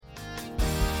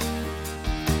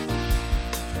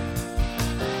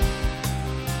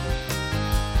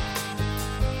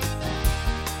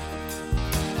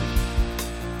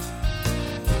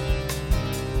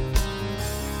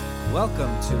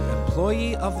Welcome to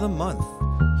Employee of the Month.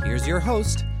 Here's your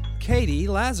host, Katie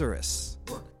Lazarus.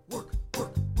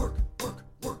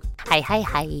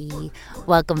 Hi.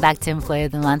 Welcome back to Employee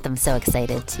of the Month. I'm so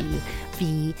excited to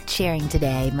be sharing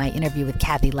today my interview with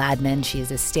Kathy Ladman. She is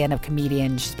a stand-up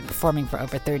comedian. She's been performing for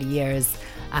over 30 years.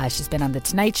 She's been on The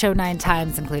Tonight Show 9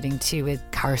 times, including 2 with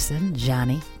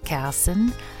Johnny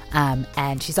Carson.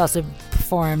 And she's also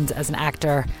performed as an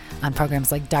actor on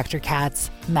programs like Dr.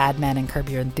 Katz, Mad Men, and Curb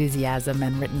Your Enthusiasm,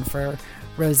 and written for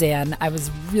Roseanne. I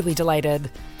was really delighted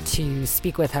to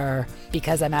speak with her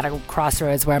because I'm at a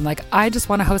crossroads where I'm like, I just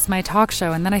want to host my talk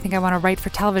show, and then I think I want to write for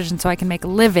television so I can make a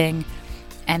living.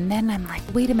 And then I'm like,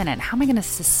 wait a minute, how am I going to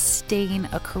sustain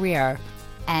a career?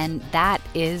 And that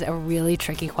is a really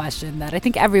tricky question that I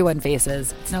think everyone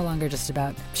faces. It's no longer just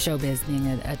about showbiz being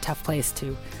a tough place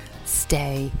to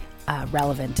stay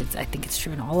relevant. I think it's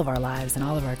true in all of our lives and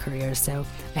all of our careers. So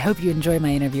I hope you enjoy my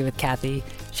interview with Kathy.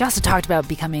 She also talked about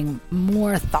becoming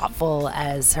more thoughtful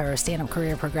as her stand-up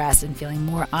career progressed and feeling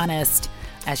more honest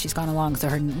as she's gone along. So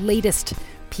her latest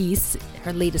piece,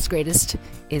 her latest greatest,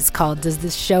 is called Does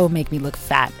This Show Make Me Look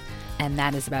Fat? And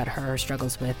that is about her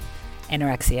struggles with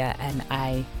anorexia. And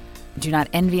I do not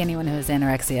envy anyone who has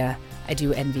anorexia. I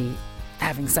do envy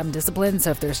having some discipline.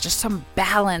 So if there's just some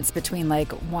balance between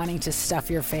like wanting to stuff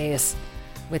your face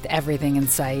with everything in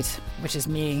sight, which is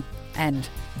me, and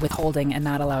withholding and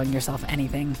not allowing yourself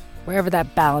anything, wherever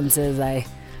that balance is, I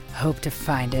hope to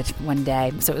find it one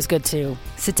day. So it was good to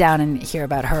sit down and hear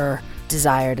about her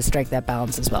desire to strike that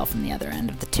balance as well from the other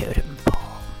end of the totem pole.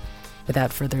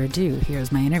 Without further ado,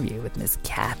 here's my interview with Miss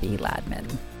Kathy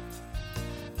Ladman.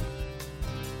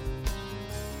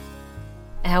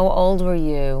 How old were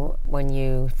you when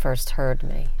you first heard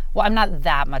me? Well, I'm not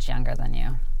that much younger than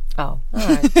you. Oh, all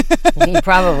right. You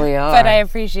probably are. But I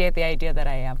appreciate the idea that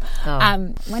I am.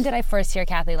 Oh. When did I first hear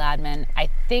Kathy Ladman? I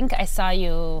think I saw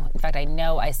you, in fact, I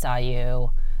know I saw you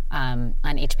on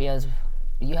HBO's,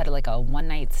 you had like a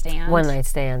one-night stand? One-night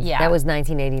stand. Yeah. That was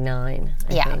 1989,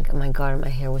 I think. Oh my God, my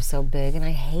hair was so big, and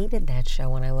I hated that show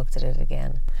when I looked at it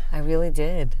again. I really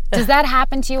did. Does that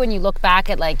happen to you when you look back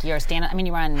at like your stand-up? I mean,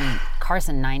 you were on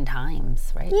Carson 9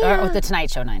 times, right? Yeah. Or The Tonight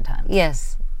Show 9 times.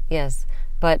 Yes.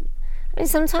 But I mean,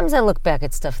 sometimes I look back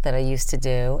at stuff that I used to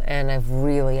do, and I've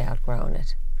really outgrown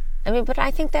it. I mean, but I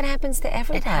think that happens to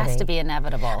everybody. It has to be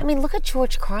inevitable. I mean, look at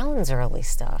George Carlin's early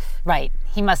stuff. Right.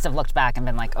 He must have looked back and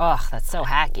been like, oh, that's so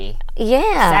hacky.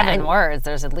 Yeah. 7 words.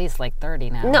 There's at least like 30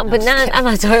 now. No, but I'm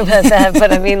not talking about that.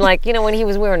 But I mean, like, you know, when he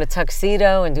was wearing a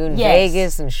tuxedo and doing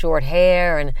Vegas and short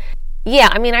hair and... Yeah,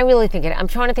 I mean, I really think I'm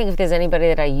trying to think if there's anybody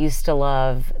that I used to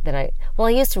love I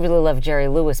used to really love Jerry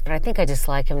Lewis, but I think I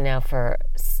dislike him now for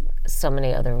so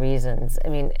many other reasons. I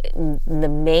mean, the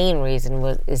main reason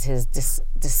is his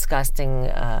disgusting,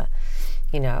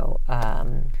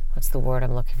 what's the word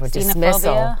I'm looking for?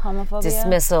 Xenophobia, homophobia?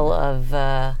 Dismissal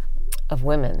of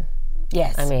women.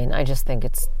 Yes. I mean, I just think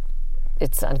it's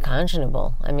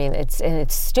unconscionable. I mean,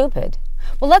 it's stupid.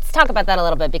 Well, let's talk about that a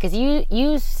little bit because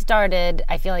you started,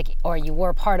 I feel like, or you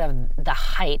were part of the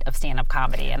height of stand-up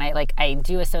comedy, and I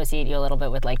do associate you a little bit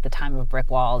with like the time of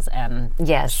brick walls and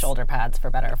shoulder pads,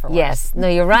 for better or for worse. Yes, no,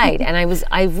 you're right, and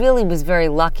I really was very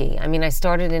lucky. I mean, I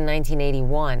started in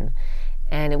 1981,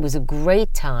 and it was a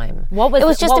great time. It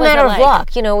was just a matter of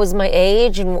luck, you know. It was my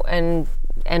age and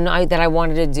that I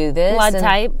wanted to do this. Blood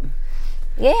type.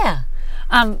 Yeah.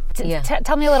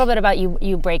 Tell me a little bit about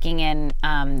you breaking in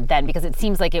then, because it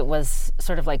seems like it was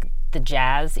sort of like the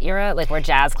jazz era, like where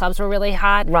jazz clubs were really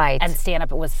hot. Right. And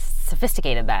stand-up, it was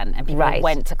sophisticated then, and people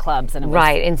went to clubs. And it was...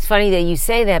 Right, and it's funny that you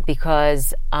say that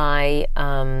because I've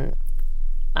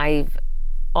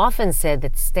often said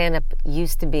that stand-up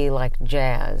used to be like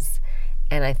jazz,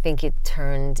 and I think it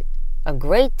turned a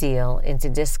great deal into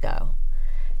disco,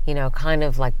 you know, kind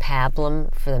of like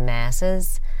pablum for the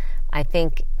masses. I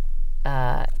think...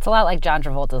 it's a lot like John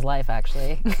Travolta's life,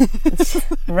 actually.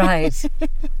 Right.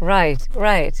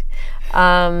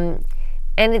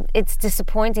 And it's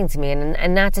disappointing to me,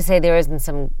 and not to say there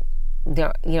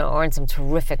aren't some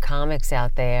terrific comics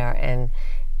out there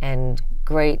and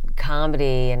great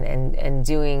comedy and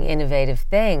doing innovative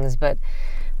things, but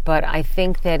I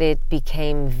think that it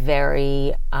became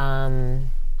very kind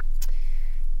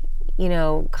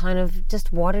of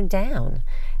just watered down.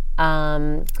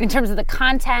 In terms of the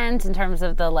content, in terms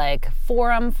of the like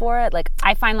forum for it, like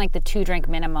I find like the 2-drink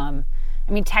minimum.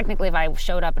 I mean, technically, if I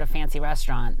showed up at a fancy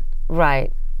restaurant,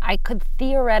 right, I could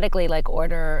theoretically like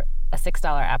order a $6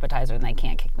 appetizer and they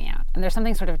can't kick me out. And there's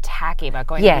something sort of tacky about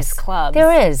going to these clubs.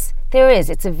 There is.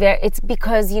 It's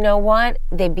because, you know what?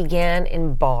 They began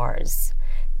in bars.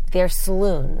 They're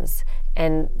saloons.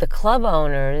 And the club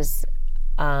owners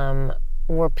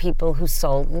were people who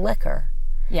sold liquor.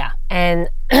 Yeah. And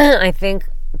I think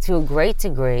to a great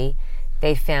degree,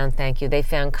 they found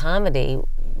comedy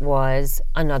was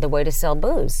another way to sell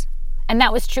booze. And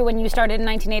that was true when you started in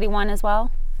 1981 as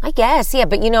well? I guess, yeah.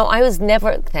 But, I was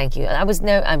never, thank you.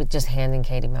 I'm just handing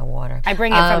Katie my water. I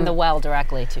bring it from the well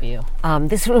directly to you.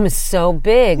 This room is so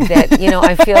big that,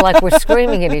 I feel like we're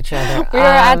screaming at each other. We are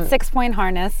at 6 Point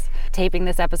Harness, taping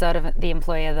this episode of the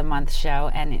Employee of the Month show,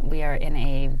 and we are in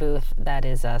a booth that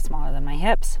is smaller than my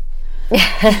hips.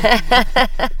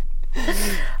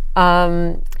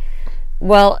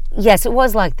 Well, yes, it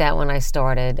was like that when I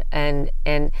started. And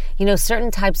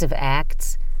certain types of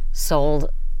acts sold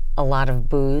a lot of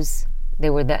booze. They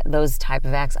were those type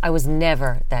of acts. I was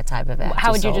never that type of act.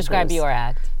 How would you describe your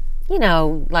act?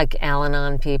 Like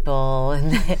Al-Anon people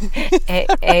and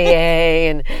AA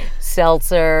and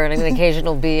seltzer and an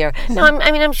occasional beer. No,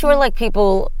 I'm sure like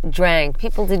people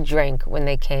did drink when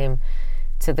they came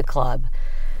to the club.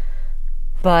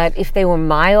 But if they were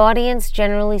my audience,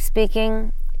 generally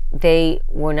speaking, they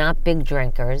were not big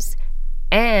drinkers,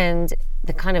 and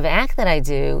the kind of act that I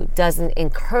do doesn't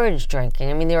encourage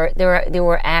drinking. I mean, there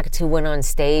were acts who went on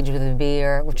stage with a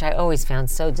beer, which I always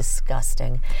found so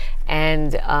disgusting.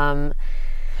 And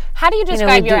how do you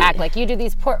describe your act? Like you do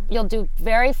you'll do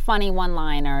very funny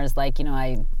one-liners, like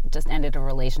I just ended a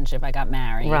relationship, I got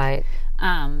married. Right.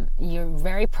 You're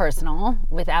very personal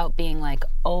without being like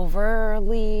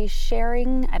overly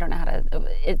sharing. I don't know how to.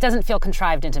 It doesn't feel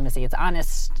contrived intimacy. It's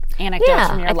honest anecdotes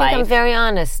from your life. I think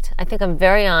I'm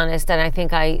very honest. And I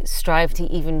think I strive to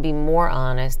even be more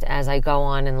honest as I go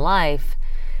on in life.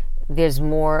 There's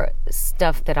more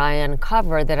stuff that I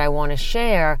uncover that I want to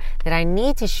share, that I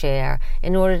need to share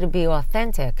in order to be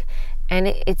authentic. And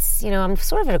it's, I'm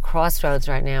sort of at a crossroads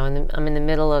right now, and I'm in the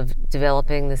middle of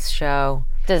developing this show.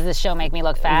 Does this show make me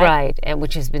look fat? Right, and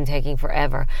which has been taking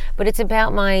forever. But it's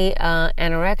about my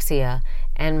anorexia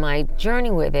and my journey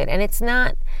with it. And it's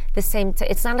not the same,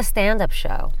 it's not a stand-up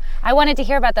show. I wanted to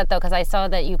hear about that, though, because I saw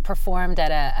that you performed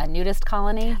at a nudist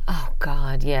colony. Oh,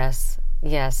 God, yes.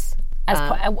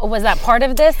 Was that part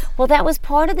of this? Well, that was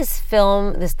part of this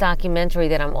film, this documentary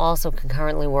that I'm also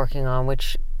concurrently working on,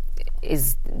 which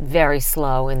is very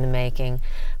slow in the making.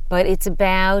 But it's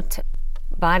about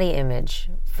body image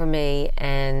for me,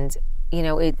 and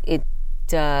it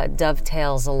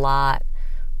dovetails a lot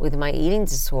with my eating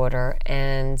disorder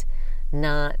and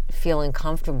not feeling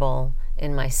comfortable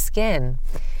in my skin.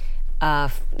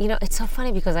 It's so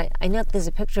funny because I know there's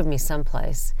a picture of me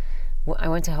someplace. I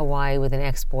went to Hawaii with an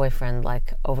ex-boyfriend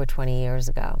like over 20 years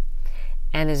ago,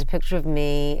 and there's a picture of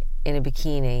me in a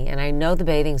bikini, and I know the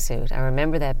bathing suit. I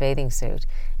remember that bathing suit,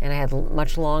 and I had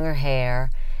much longer hair,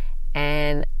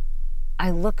 and I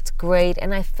looked great,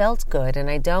 and I felt good, and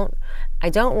I don't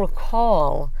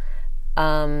recall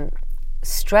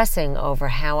stressing over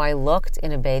how I looked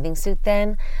in a bathing suit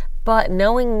then, but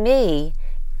knowing me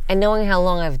and knowing how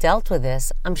long I've dealt with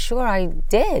this, I'm sure I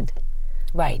did.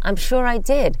 Right. I'm sure I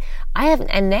did.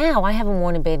 Now I haven't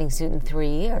worn a bathing suit in 3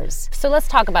 years. So let's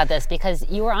talk about this, because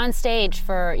you've been on stage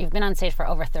for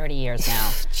over 30 years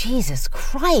now. Jesus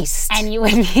Christ. And you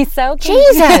would be so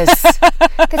Jesus.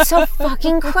 That's so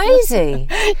fucking crazy.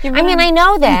 I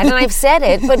know that, and I've said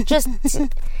it, but just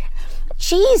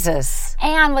Jesus.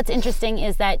 And what's interesting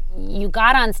is that you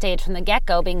got on stage from the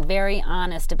get-go being very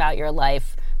honest about your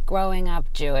life, growing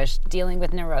up Jewish, dealing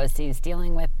with neuroses,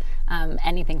 dealing with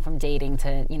anything from dating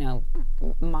to,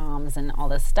 moms and all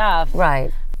this stuff.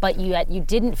 Right. But you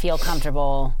didn't feel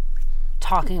comfortable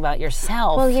talking about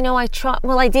yourself.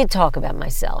 Well, I did talk about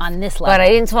myself. On this level. But I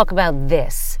didn't talk about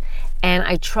this. And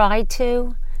I tried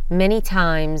to many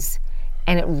times,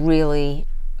 and it really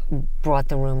brought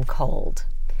the room cold.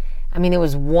 There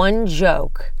was one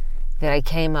joke that I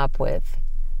came up with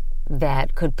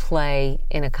that could play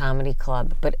in a comedy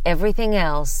club, but everything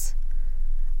else,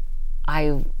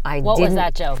 I didn't. What was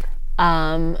that joke?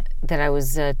 That I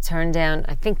was turned down.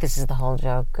 I think this is the whole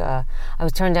joke. I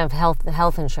was turned down for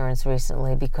health insurance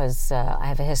recently because I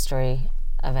have a history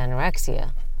of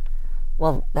anorexia.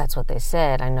 Well, that's what they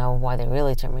said. I know why they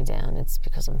really turned me down. It's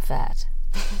because I'm fat.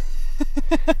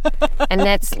 And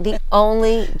that's the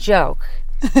only joke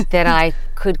that I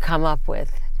could come up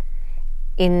with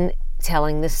in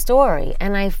telling this story.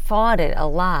 And I fought it a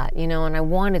lot, and I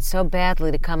wanted so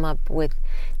badly to come up with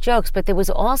jokes. But there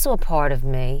was also a part of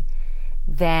me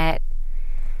that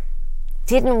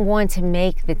didn't want to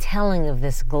make the telling of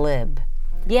this glib.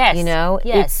 Yes.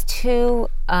 Yes.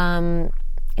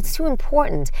 It's too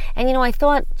important. And, I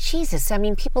thought, Jesus,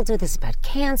 people do this about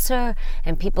cancer,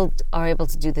 and people are able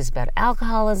to do this about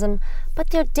alcoholism,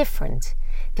 but they're different.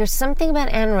 There's something about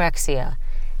anorexia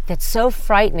that's so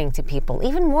frightening to people,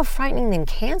 even more frightening than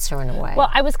cancer in a way. Well,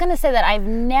 I was going to say that I've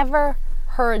never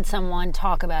heard someone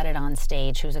talk about it on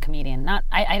stage who's a comedian.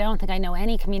 I don't think I know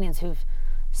any comedians who've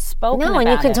spoken about it. No, and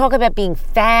you can talk about being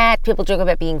fat. People joke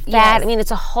about being fat. Yes. I mean,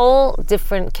 it's a whole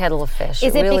different kettle of fish.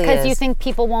 Is it really because is. you think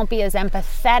people won't be as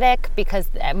empathetic because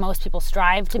most people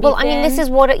strive to be Well, thin? I mean, this is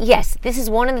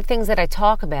one of the things that I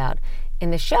talk about in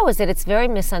the show, is that it's very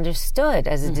misunderstood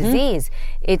as a disease.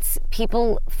 It's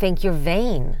people think you're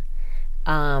vain.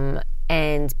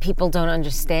 And people don't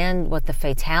understand what the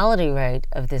fatality rate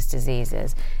of this disease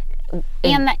is.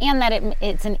 And that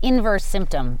it's an inverse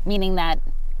symptom, meaning that,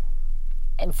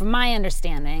 from my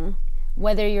understanding,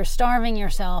 whether you're starving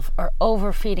yourself or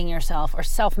overfeeding yourself or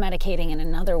self-medicating in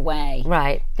another way,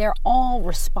 right, they're all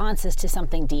responses to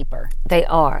something deeper. They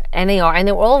are, and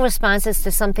they're all responses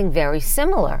to something very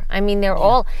similar. I mean, they're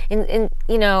all in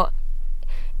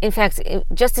fact,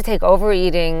 just to take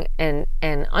overeating and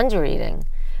undereating,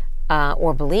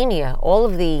 or bulimia, all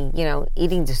of the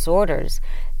eating disorders,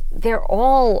 they're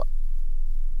all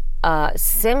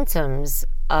symptoms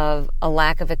of a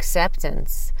lack of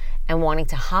acceptance and wanting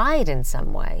to hide in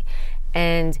some way.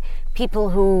 And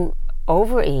people who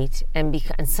overeat and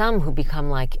some who become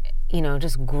like,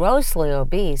 just grossly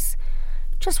obese,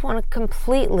 just want to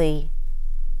completely,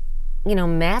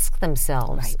 mask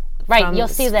themselves. Right. You'll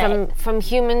see that from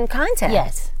human contact.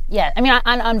 Yes. Yeah. I mean,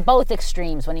 on both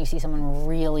extremes, when you see someone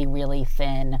really, really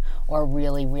thin or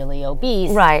really, really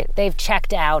obese, right, they've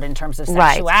checked out in terms of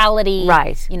sexuality.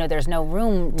 Right. There's no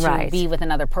room to be with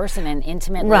another person and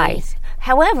intimately. Right.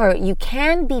 However, you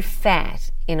can be fat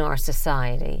in our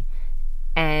society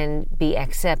and be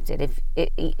accepted.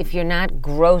 If you're not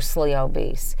grossly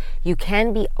obese, you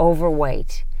can be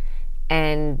overweight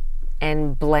and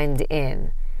blend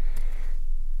in.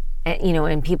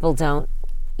 And people don't,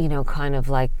 kind of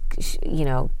like,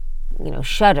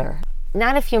 shudder.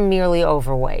 Not if you're merely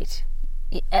overweight.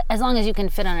 As long as you can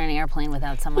fit on an airplane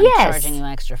without someone charging you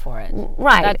extra for it.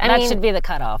 Right. That should be the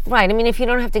cutoff. Right. I mean, if you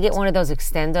don't have to get one of those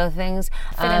extendo things.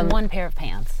 Fit in one pair of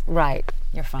pants. Right.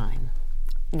 You're fine.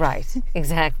 Right.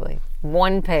 Exactly.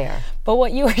 One pair. But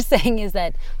what you were saying is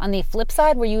that on the flip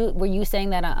side, were you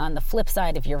saying that on the flip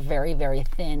side, if you're very, very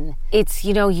thin, it's,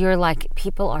 you're like,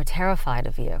 people are terrified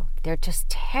of you. They're just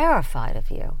terrified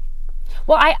of you.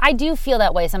 Well, I do feel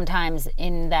that way sometimes,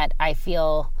 in that I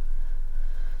feel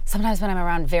sometimes when I'm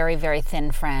around very, very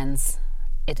thin friends,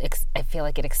 I feel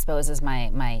like it exposes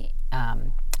my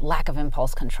lack of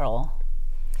impulse control.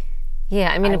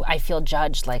 Yeah, I mean, I feel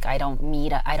judged, like I don't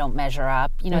measure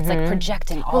up. It's like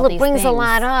projecting all these things. Well, it brings a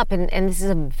lot up, and this is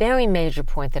a very major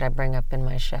point that I bring up in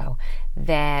my show,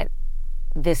 that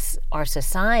our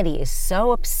society is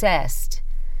so obsessed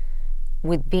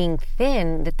with being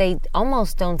thin that they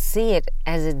almost don't see it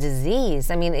as a disease.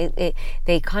 I mean,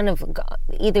 they kind of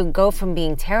either go from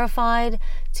being terrified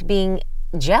to being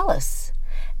jealous.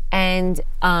 And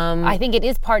I think it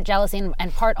is part jealousy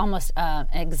and part almost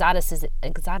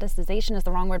exoticization is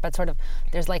the wrong word, but sort of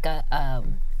there's like a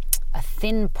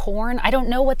thin porn. I don't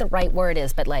know what the right word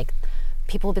is, but like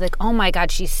people will be like, "Oh my God,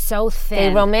 she's so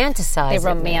thin." They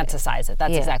romanticize it.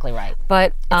 That's exactly right.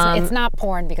 But it's not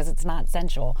porn because it's not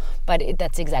sensual, but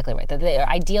that's exactly right. That they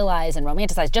idealize and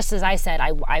romanticize. Just as I said,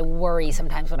 I worry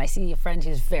sometimes when I see a friend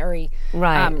who's very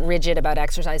rigid about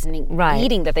exercise and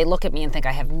eating, that they look at me and think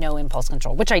I have no impulse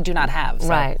control, which I do not have.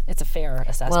 So it's a fair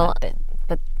assessment. Well,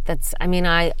 but that's, I mean,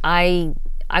 I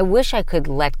wish I could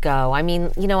let go. I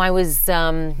mean, I was...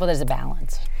 well, there's a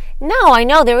balance. No, I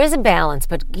know there is a balance,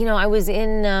 but I was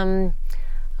in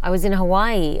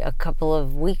Hawaii a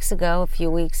few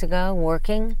weeks ago,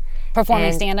 working,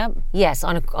 performing stand-up. Yes,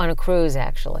 on a cruise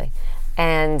actually,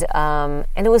 and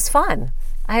it was fun.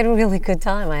 I had a really good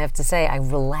time. I have to say, I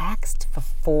relaxed for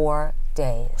 4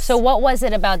 days. So, what was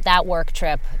it about that work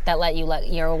trip that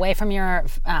you're away from your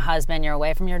husband, you're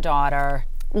away from your daughter?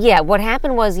 Yeah, what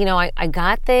happened was, I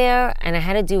got there and I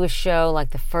had to do a show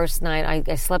like the first night.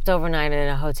 I slept overnight in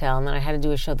a hotel, and then I had to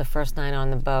do a show the first night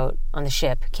on the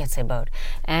ship. Can't say boat.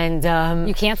 And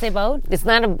you can't say boat? It's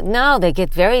not no, they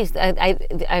get very... I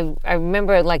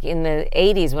remember like in the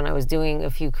 80s when I was doing a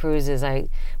few cruises, I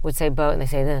would say boat and they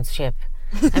say, then it's ship.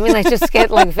 I mean, I just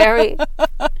get like very...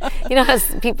 how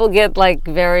people get like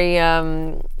very...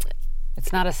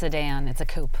 It's not a sedan, it's a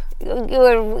coupe.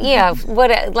 Yeah,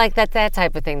 like that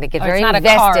type of thing. They get very invested.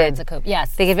 It's not a car, it's a coupe.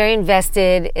 Yes. They get very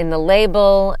invested in the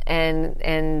label,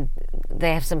 and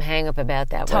they have some hang up about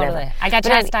that. Totally. Whatever. I got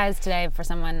chastised today for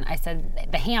someone. I said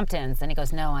the Hamptons, and he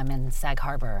goes, "No, I'm in Sag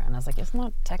Harbor," and I was like, "Isn't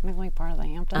that technically part of the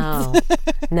Hamptons?" Oh,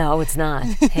 no, it's not.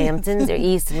 Hamptons are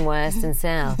east and west and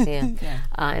south. Yeah.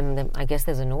 And I guess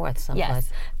there's a north someplace.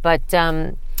 Yes. But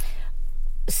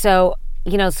so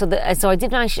I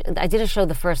did a show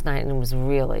the first night, and it was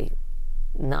really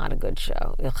not a good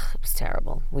show. Ugh, it was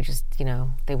terrible. We just,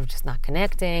 they were just not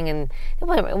connecting, and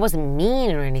it wasn't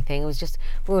mean or anything. It was just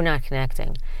we were not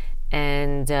connecting.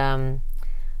 And I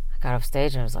got off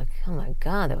stage, and I was like, oh my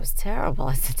God, that was terrible.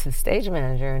 I said to the stage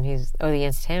manager, the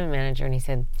entertainment manager, and he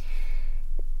said,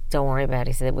 don't worry about it.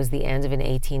 He said it was the end of an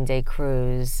 18-day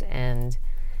cruise, and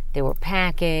they were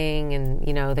packing, and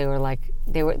they were like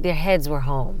their heads were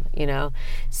home.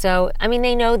 So I mean,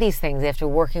 they know these things after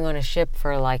working on a ship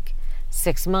for like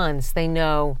 6 months. They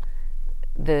know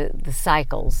the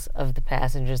cycles of the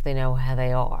passengers. They know how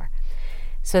they are.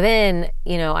 So then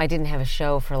I didn't have a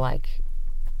show for like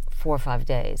 4 or 5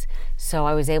 days, so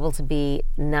I was able to be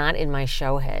not in my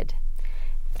show head.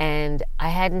 And I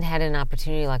hadn't had an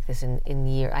opportunity like this in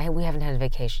years. We haven't had a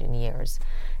vacation in years,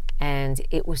 and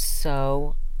it was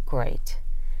so great.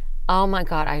 Oh my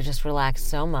God, I just relaxed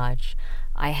so much.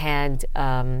 I had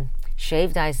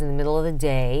shaved ice in the middle of the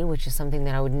day, which is something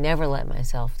that I would never let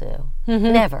myself do.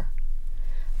 Mm-hmm. Never.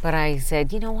 But I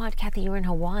said, you know what, Kathy, you're in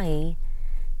Hawaii,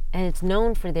 and it's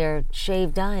known for their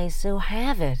shaved ice, so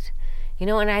have it.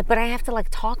 But I have to like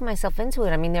talk myself into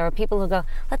it. I mean, there are people who go,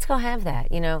 let's go have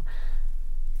that,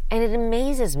 And it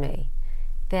amazes me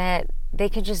that they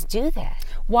could just do that.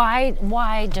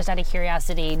 Why, just out of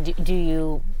curiosity, do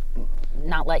you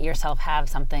not let yourself have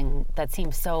something that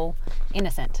seems so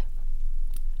innocent?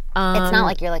 It's not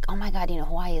like you're like, oh my God,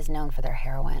 Hawaii is known for their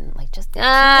heroin. Like, just do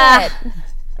it.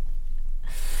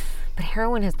 But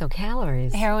heroin has no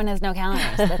calories. Heroin has no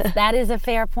calories. That is a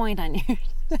fair point on yours.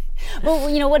 Well,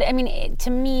 you know what? I mean, to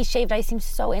me, shaved ice seems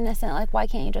so innocent. Like, why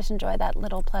can't you just enjoy that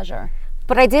little pleasure?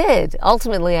 But I did.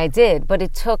 Ultimately, I did. But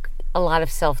it took a lot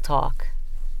of self-talk.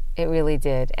 It really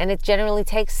did. And it generally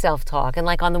takes self-talk. And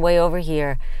like on the way over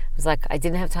here, it was like I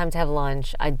didn't have time to have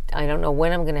lunch. I don't know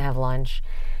when I'm going to have lunch.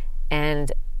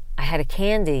 And I had a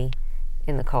candy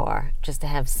in the car just to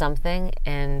have something.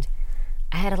 And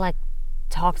I had to like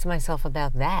talk to myself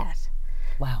about that.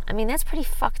 Wow. I mean, that's pretty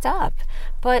fucked up.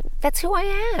 But that's who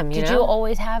I am, Did you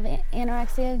always have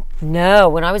anorexia? No.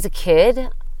 When I was a kid,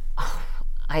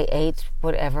 I ate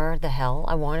whatever the hell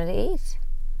I wanted to eat.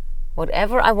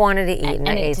 Whatever I wanted to eat, and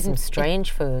I ate some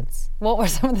strange foods. What were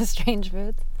some of the strange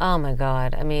foods? Oh my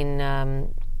God! I mean,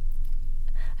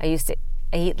 I used to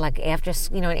eat like an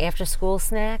after-school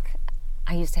snack.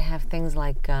 I used to have things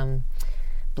like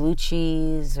blue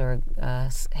cheese or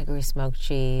Hickory smoked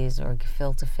cheese or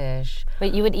gefilte fish.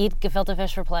 But you would eat gefilte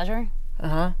fish for pleasure?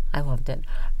 Uh-huh. I loved it.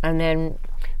 And then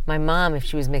my mom, if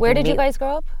she was making Where did you guys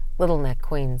grow up? Little Neck,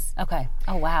 Queens. Okay.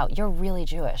 Oh, wow. You're really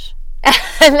Jewish.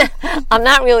 I'm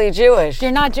not really Jewish.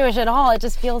 You're not Jewish at all. It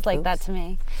just feels like that to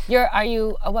me.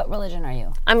 What religion are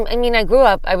you? I grew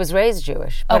up, I was raised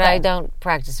Jewish, but I don't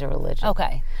practice a religion.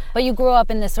 Okay. But you grew up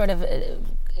in this sort of,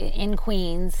 in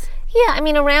Queens. Yeah, I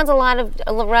mean, around a lot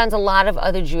of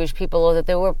other Jewish people, or that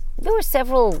there were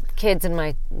several kids in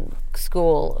my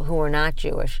school who were not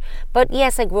Jewish. But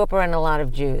yes, I grew up around a lot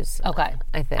of Jews. Okay,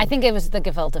 I think it was the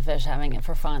gefilte fish, having it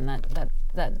for fun,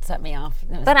 that set me off.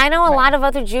 But I know a lot of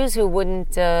other Jews who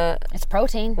wouldn't. It's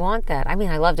protein. Want that? I mean,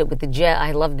 I loved it with the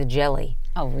I loved the jelly.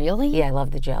 Oh, really? Yeah, I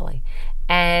loved the jelly.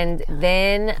 And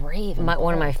then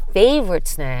one of my favorite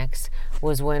snacks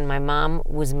was when my mom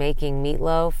was making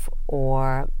meatloaf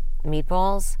or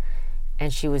meatballs,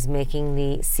 and she was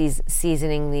making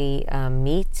seasoning the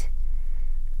meat.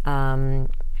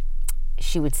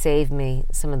 She would save me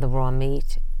some of the raw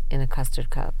meat in a custard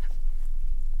cup.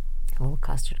 A little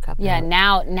custard cup. Yeah,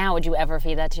 now would you ever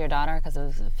feed that to your daughter because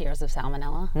of fears of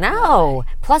salmonella? No.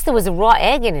 Plus there was a raw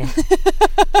egg in it.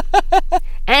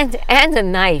 and a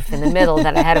knife in the middle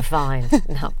that I had to find.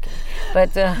 No, I'm kidding.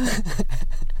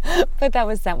 But that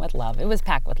was sent with love. It was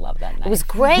packed with love that night. It was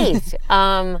great.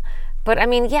 But I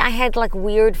mean, yeah, I had like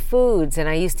weird foods, and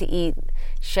I used to eat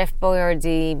Chef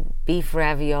Boyardee beef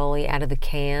ravioli out of the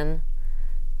can.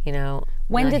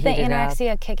 When did the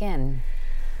anorexia kick in?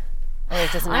 Or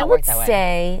does it not I work would that way?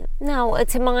 say, no,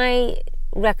 to my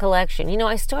recollection,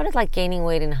 I started like gaining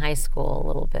weight in high school a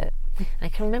little bit. I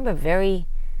can remember very,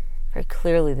 very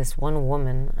clearly this one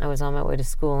woman. I was on my way to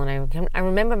school, and I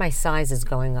remember my sizes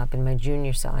going up in my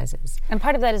junior sizes. And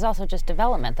part of that is also just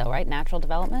development, though, right? Natural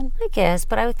development? I guess,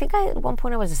 but I think at one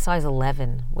point I was a size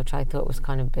 11, which I thought was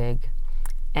kind of big.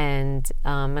 And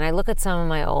I look at some of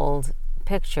my old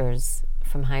pictures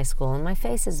from high school, and my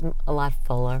face is a lot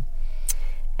fuller.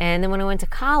 And then when I went to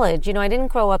college, I didn't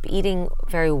grow up eating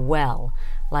very well.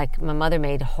 Like, my mother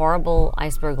made horrible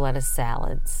iceberg lettuce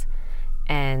salads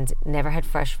and never had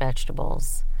fresh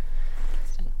vegetables.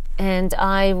 And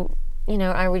I,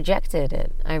 I rejected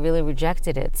it. I really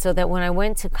rejected it. So that when I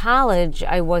went to college,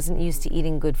 I wasn't used to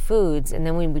eating good foods, and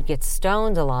then we would get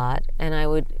stoned a lot, and I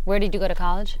would... Where did you go to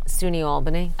college? SUNY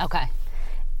Albany. Okay.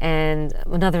 And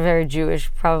another very Jewish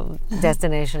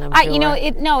destination, I'm sure.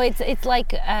 It's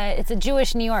like it's a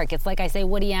Jewish New York. It's like I say,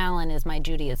 Woody Allen is my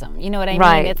Judaism. You know what I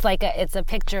Right. mean? It's like it's a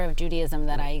picture of Judaism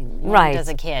that I Right. learned as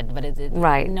a kid, but it's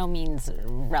Right. no means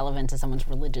relevant to someone's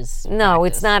religious. No,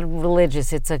 practice. it's not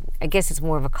religious. I guess it's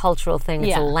more of a cultural thing. It's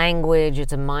Yeah. a language.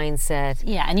 It's a mindset.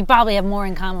 Yeah, and you probably have more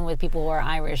in common with people who are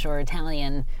Irish or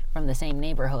Italian from the same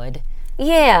neighborhood.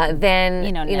 Yeah, then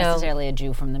Necessarily a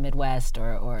Jew from the Midwest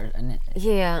or an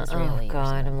yeah. Israeli Oh or God,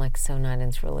 something. I'm like so not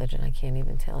into religion. I can't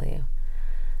even tell you.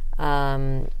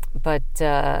 But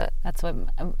That's what.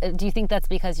 Do you think that's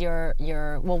because you're?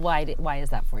 Well, why is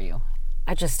that for you?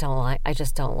 I just don't like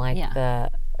Yeah.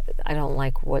 I don't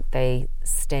like what they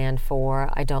stand for.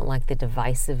 I don't like the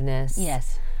divisiveness.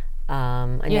 Yes.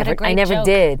 I You had a great never joke.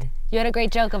 did. You had a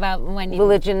great joke about when you.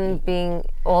 Religion being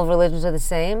all religions are the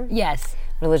same. Yes.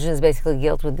 Religion is basically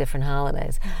guilt with different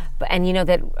holidays. And you know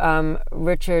that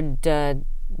Richard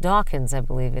Dawkins, I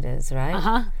believe it is,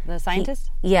 right? The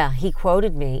scientist. He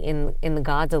quoted me in The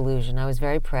God Delusion. I was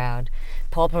very proud.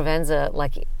 Paul Provenza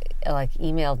like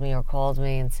emailed me or called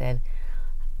me and said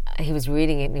he was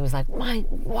reading it and he was like,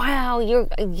 wow, you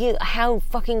how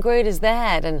fucking great is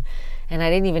that? And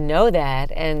I didn't even know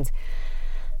that. And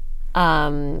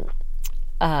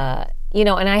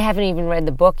and I haven't even read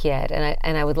the book yet,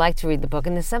 and I would like to read the book.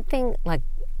 And there's something like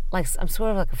I'm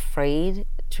sort of like afraid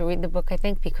to read the book, I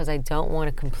think, because I don't want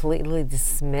to completely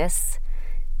dismiss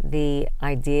the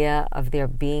idea of there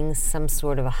being some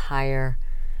sort of a higher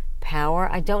power.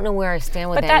 I don't know where I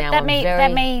stand with But that now. that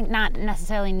may not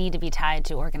necessarily need to be tied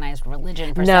to organized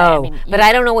religion per se. No, I mean, but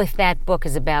I don't know if that book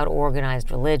is about organized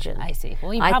religion. I see.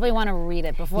 Well, you probably want to read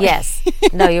it before. Yes.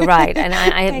 No, you're right. And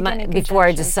I have Make any before I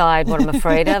concessions. decide what I'm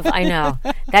afraid of. I know.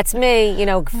 That's me.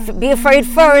 Be afraid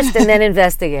first and then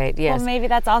investigate. Yes. Well, maybe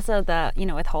that's also the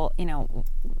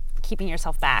keeping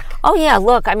yourself back. Oh yeah.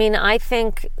 Look, I mean, I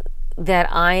think that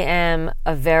I am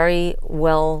a very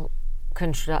well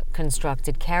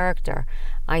constructed character.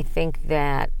 I think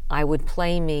that I would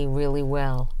play me really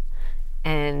well,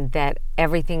 and that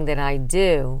everything that I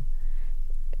do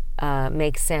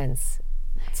makes sense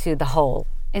to the whole.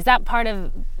 Is that part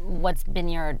of what's been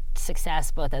your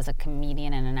success both as a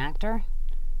comedian and an actor?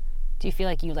 Do you feel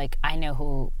like I know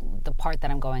who the part that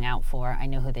I'm going out for, I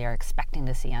know who they're expecting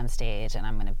to see on stage, and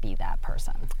I'm going to be that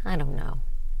person? I don't know.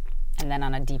 And then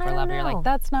on a deeper don't level, you're know. like,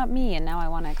 that's not me, and now I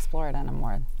want to explore it on a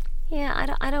more...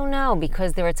 Yeah, I don't know,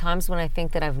 because there are times when I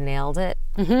think that I've nailed it,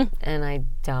 and I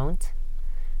don't.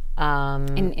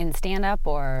 In stand-up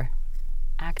or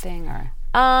acting or...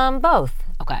 Both.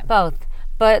 Okay. Both.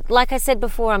 But like I said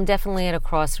before, I'm definitely at a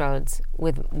crossroads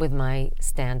with my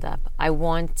stand-up. I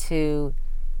really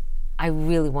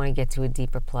want to get to a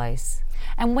deeper place.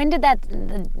 And when did that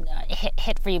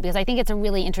hit for you? Because I think it's a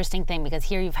really interesting thing, because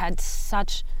here you've had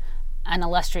such an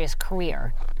illustrious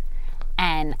career.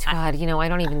 And God, I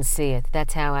don't even see it.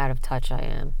 That's how out of touch I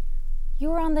am. you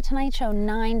were on The Tonight Show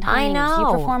 9 times. I know. You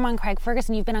perform on Craig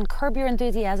Ferguson. You've been on Curb Your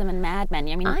Enthusiasm and Mad Men.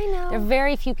 I mean, I know. there are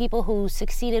very few people who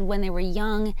succeeded when they were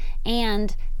young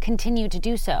and continue to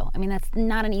do so. I mean, that's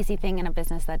not an easy thing in a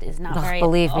business that is not very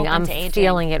Believe me, open I'm to aging.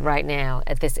 feeling it right now.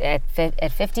 At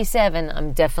 57,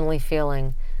 I'm definitely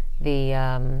feeling the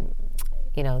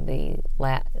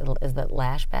is that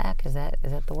lashback? Is that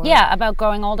the word? Yeah, about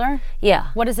growing older. Yeah.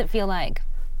 What does it feel like?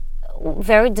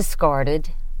 Very discarded.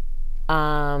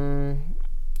 It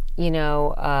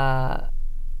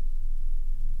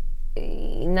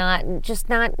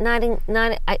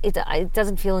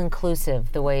doesn't feel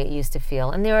inclusive the way it used to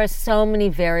feel. And there are so many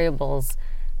variables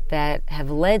that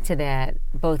have led to that,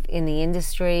 both in the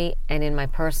industry and in my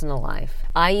personal life.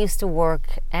 I used to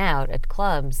work out at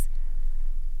clubs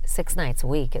 6 nights a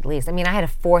week at least. I mean, I had to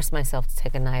force myself to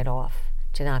take a night off,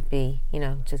 to not be,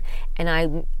 and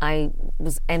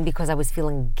because I was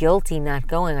feeling guilty not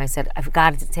going, I said, I've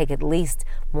got to take at least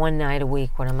 1 night a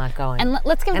week when I'm not going. And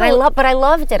let's give but I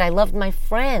loved it. I loved my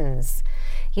friends.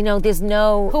 There's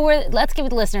no... Let's give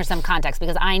the listeners some context,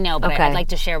 because I know, but Okay. I'd like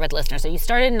to share with listeners. So you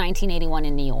started in 1981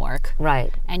 in New York.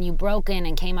 Right. And you broke in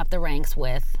and came up the ranks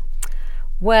with...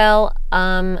 Well,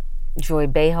 Joy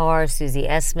Behar, Susie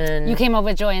Essman. You came up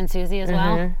with Joy and Susie as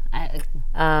well?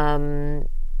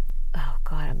 Oh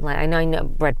God, I know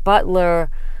Brett Butler.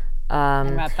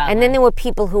 And Brett Butler. And then there were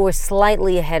people who were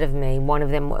slightly ahead of me. One of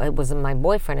them was my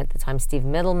boyfriend at the time, Steve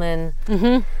Middleman.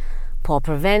 Mm-hmm. Paul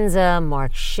Provenza,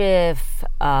 Mark Schiff,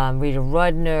 Rita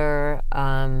Rudner,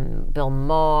 Bill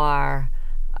Maher,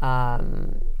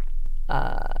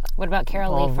 What about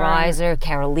Carol Paul Leifer? Reiser,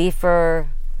 Carol Leifer.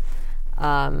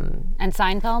 And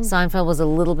Seinfeld? Seinfeld was a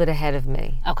little bit ahead of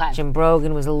me. Okay. Jim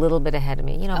Brogan was a little bit ahead of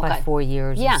me, by 4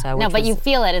 years or so. No, but you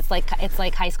feel it. It's like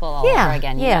high school all over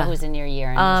again. You know who's in your year.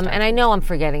 And I know I'm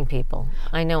forgetting people.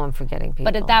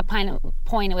 But at that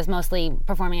point, it was mostly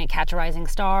performing at Catch a Rising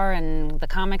Star and the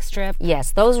comic strip.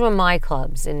 Yes, those were my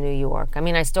clubs in New York. I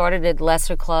mean, I started at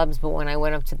lesser clubs, but when I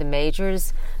went up to the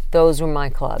majors, those were my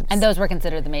clubs. And those were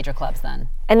considered the major clubs then?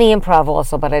 And the Improv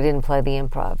also, but I didn't play the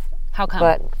Improv. How come?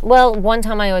 But, well, one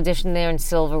time I auditioned there and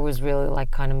Silver was really, like,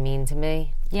 kind of mean to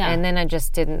me. Yeah. And then I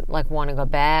just didn't, like, want to go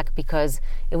back because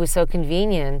it was so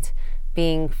convenient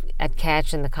being at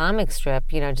Catch in the comic strip,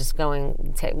 just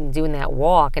doing that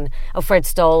walk. And Fred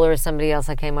Stoller or somebody else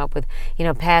I came up with,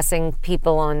 passing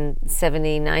people on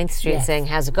 79th Street saying,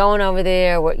 how's it going over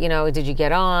there? What, did you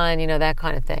get on? That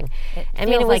kind of thing. It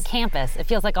feels like campus. It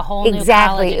feels like a whole new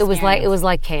college experience. Exactly. It was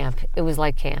like camp. It was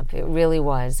like camp. It really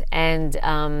was. And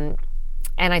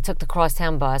I took the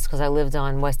Crosstown bus because I lived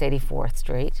on West 84th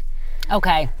Street.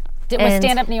 Okay. Was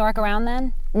Stand Up New York around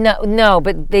then? No,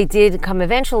 but they did come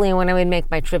eventually. And when I would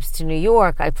make my trips to New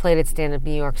York, I played at Stand Up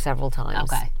New York several times.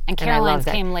 Okay. And Caroline's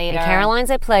came later. And Caroline's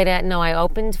I played at. No, I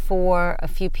opened for a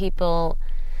few people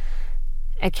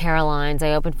at Caroline's.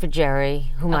 I opened for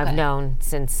Jerry, whom I've known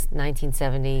since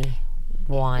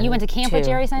 1971. You went to camp with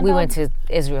Jerry Seinfeld? We went to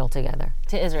Israel together.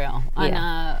 To Israel.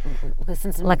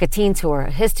 Like a teen tour.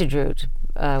 Histadrut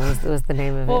was the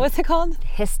name of it. What was it called?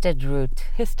 Histadrut.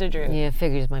 Histadrut. Yeah,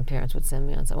 figures my parents would send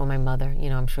me on. Well, my mother,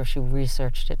 I'm sure she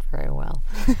researched it very well.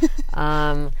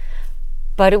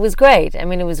 But it was great. I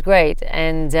mean, it was great.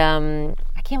 And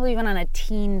I can't believe you went on a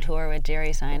teen tour with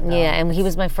Jerry Seinfeld. Yeah, and he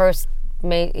was my first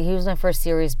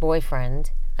serious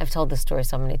boyfriend. I've told this story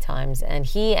so many times. And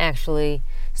he actually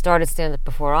started stand-up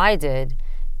before I did.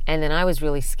 And then I was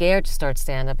really scared to start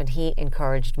stand-up, and he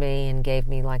encouraged me and gave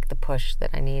me, like, the push that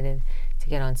I needed to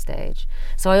get on stage.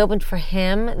 So I opened for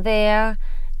him there,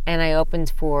 and I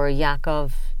opened for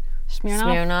Yakov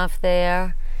Smirnoff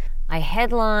there. I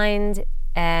headlined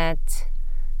at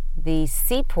the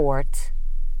Seaport.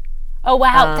 Oh,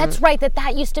 wow. That's right.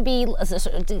 That used to be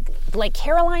like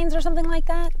Caroline's or something like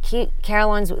that?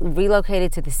 Caroline's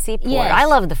relocated to the Seaport. Yes. I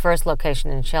loved the first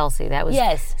location in Chelsea. That was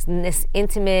this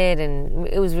intimate, and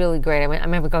it was really great. I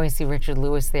remember going to see Richard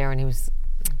Lewis there, and he was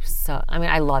so... I mean,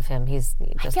 I love him. He's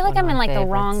just I feel like I'm in, like, favorites.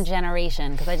 the wrong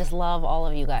generation, because I just love all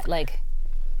of you guys. Like...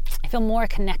 I feel more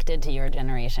connected to your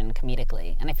generation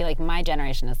comedically, and I feel like my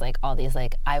generation is like all these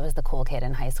like I was the cool kid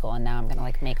in high school, and now I'm gonna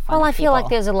like make fun. Well, of I feel like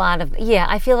there's a lot of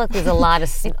I feel like there's a lot of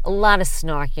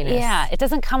snarkiness. Yeah, it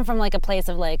doesn't come from like a place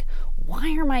of like,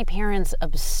 why are my parents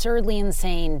absurdly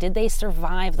insane? Did they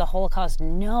survive the Holocaust?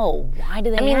 No. Why do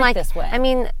they act this way? I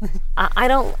mean,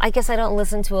 I guess I don't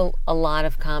listen to a lot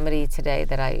of comedy today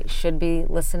that I should be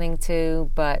listening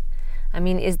to, but I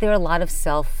mean, is there a lot of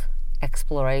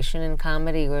self-exploration in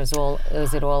comedy, or is it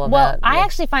all about... Well, I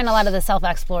actually find a lot of the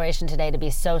self-exploration today to be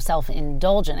so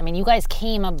self-indulgent. I mean, you guys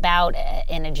came about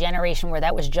in a generation where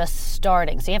that was just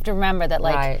starting. So you have to remember that,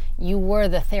 like, you were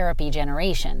the therapy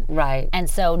generation. Right. And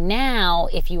so now,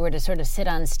 if you were to sort of sit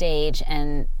on stage,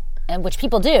 and which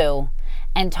people do,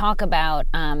 and talk about...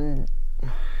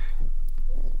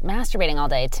 masturbating all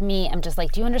day, to me, I'm just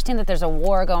like, do you understand that there's a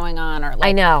war going on? Or like,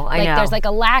 I know. There's like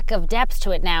a lack of depth to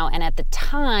it now, and at the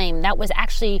time, that was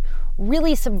actually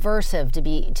really subversive to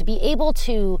be able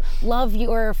to love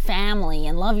your family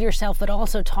and love yourself, but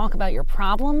also talk about your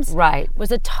problems. Right.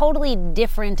 Was a totally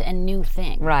different and new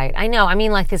thing. Right. I know. I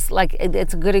mean, like this, like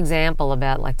it's a good example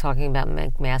about like talking about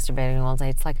masturbating all day.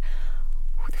 It's like,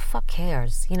 who the fuck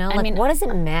cares? Like, what does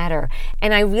it matter?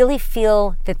 And I really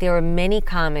feel that there are many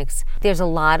comics. There's a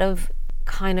lot of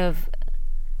kind of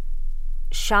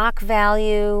shock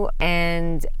value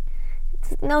and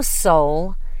no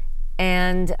soul,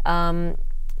 and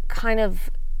kind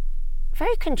of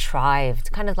very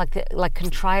contrived, kind of like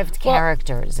contrived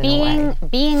characters in a way.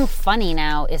 Being funny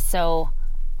now is so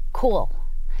cool.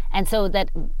 And so that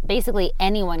basically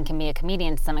anyone can be a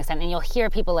comedian to some extent. And you'll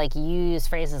hear people like use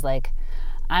phrases like,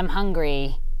 I'm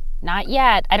hungry, not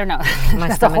yet. I don't know. My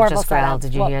stomach just growled.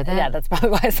 Did you hear that? Yeah, that's probably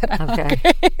why I said I'm hungry.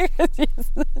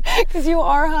 Because you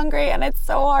are hungry, and it's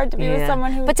so hard to be with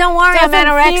someone who... But don't worry, I'm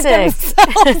anorexic.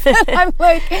 I'm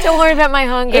like... Don't worry about my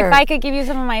hunger. If I could give you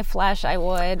some of my flesh, I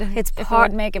would. If it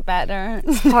would make it better.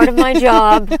 It's part of my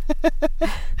job.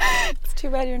 It's too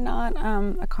bad you're not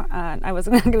I was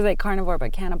going to say carnivore,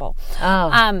 but cannibal.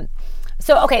 Oh.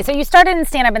 So you started in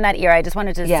stand-up in that era. I just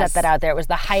wanted to set that out there. It was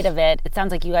the height of it. It sounds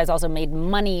like you guys also made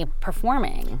money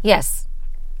performing. Yes.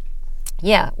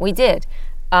 Yeah, we did.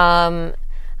 I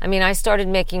mean, I started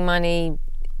making money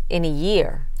in a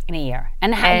year. In a year.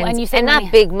 And you said and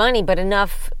not big money, but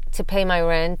enough to pay my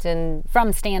rent and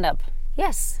from stand-up.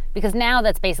 Yes. Because now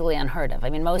that's basically unheard of. I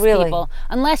mean, most Really? people,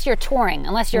 unless you're touring,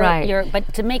 unless you're, Right.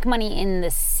 but to make money in the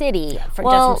city just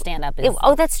from stand-up is...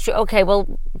 that's true. Okay,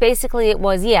 well, basically it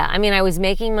was, I mean, I was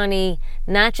making money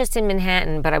not just in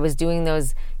Manhattan, but I was doing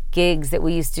those gigs that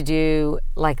we used to do,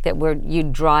 like that where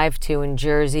you'd drive to in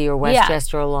Jersey or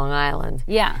Westchester or Long Island.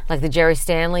 Yeah. Like the Jerry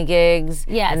Stanley gigs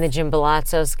Yes. and the Jim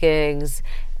Balatzos gigs.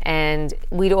 And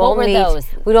we'd What all were meet. those?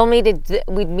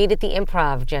 We'd meet at the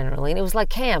Improv generally, and it was like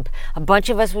camp. A bunch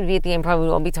of us would be at the Improv. We'd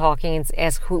all be talking and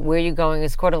ask, "Where are you going?"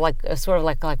 It's sort of like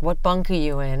what bunk are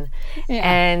you in?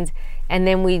 Yeah. And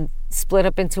then we'd split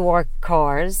up into our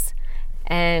cars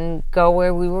and go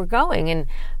where we were going. And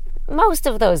most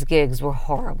of those gigs were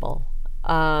horrible.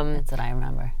 That's what I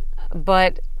remember.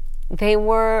 But they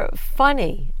were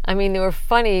funny. I mean, they were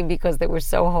funny because they were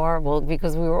so horrible,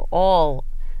 because we were all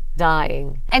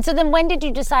dying. And so then when did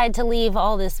you decide to leave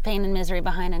all this pain and misery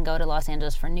behind and go to Los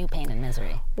Angeles for new pain and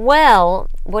misery? Well,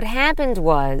 what happened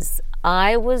was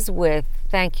I was with,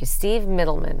 Steve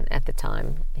Middleman at the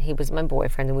time. He was my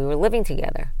boyfriend and we were living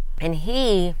together. And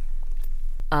he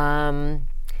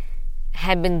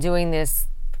had been doing this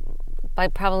by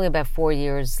probably about 4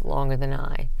 years longer than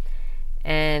I,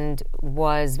 and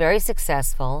was very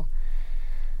successful.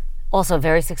 Also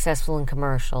very successful in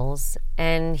commercials,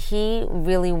 and he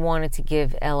really wanted to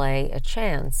give LA a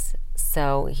chance.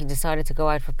 So he decided to go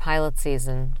out for pilot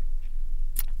season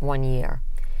one year.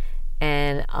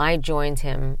 And I joined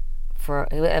him for,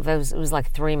 it was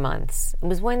like 3 months. It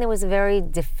was when there was a very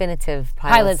definitive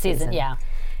pilot season. Yeah.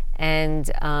 And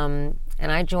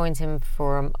I joined him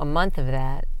for a month of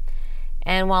that.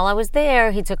 And while I was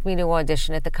there, he took me to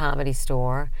audition at the Comedy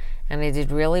Store, and I did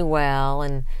really well,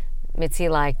 and Mitzi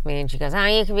liked me, and she goes, "Oh,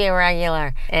 you can be a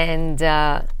regular." And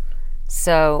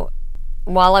so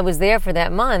while I was there for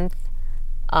that month,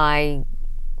 I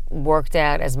worked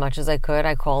out as much as I could.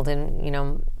 I called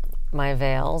in, my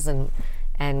avails and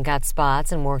got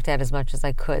spots and worked out as much as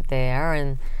I could there.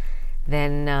 And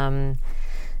then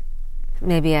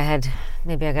maybe I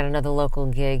got another local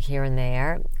gig here and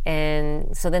there.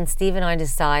 And so then Steve and I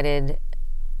decided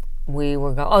we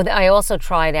were going. Oh, I also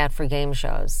tried out for game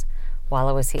shows while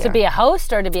I was here. To be a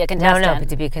host or to be a contestant? No, but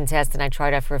to be a contestant. I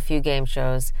tried out for a few game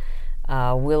shows,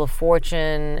 Wheel of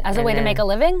Fortune. As a way to make a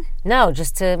living? No,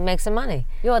 just to make some money.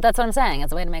 Yeah, well, that's what I'm saying.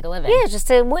 As a way to make a living. Yeah, just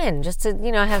to win, just to,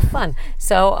 have fun.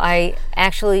 So I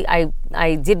actually, I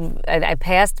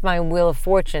passed my Wheel of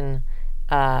Fortune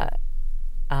audition.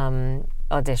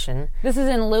 This is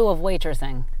in lieu of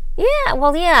waitressing.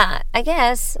 Yeah, I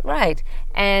guess, right.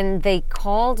 And they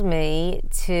called me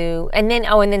and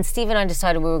then Steve and I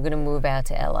decided we were going to move out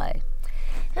to LA.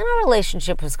 And our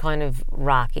relationship was kind of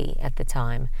rocky at the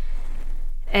time.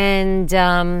 And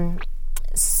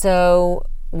so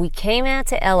we came out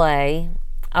to LA.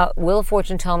 Wheel of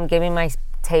Fortune gave me my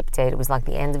tape date. It was like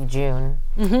the end of June.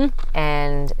 Mm-hmm.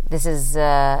 And this is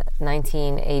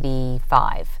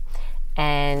 1985.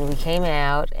 And we came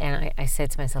out, and I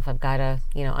said to myself, I've got to,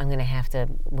 I'm going to have to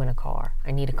win a car.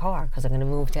 I need a car because I'm going to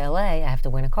move to LA. I have to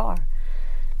win a car.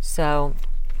 So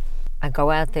I go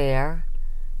out there,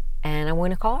 and I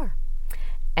win a car.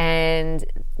 And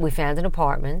we found an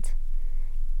apartment,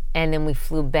 and then we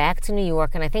flew back to New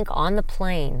York, and I think on the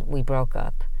plane we broke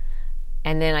up.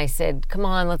 And then I said, come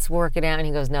on, let's work it out. And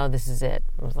he goes, no, this is it.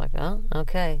 I was like, oh,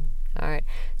 okay, all right.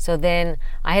 So then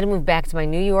I had to move back to my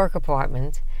New York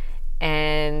apartment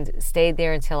and stayed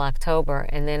there until October,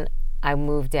 and then I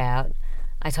moved out.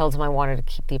 I told him I wanted to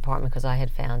keep the apartment because I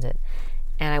had found it.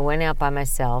 And I went out by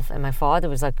myself, and my father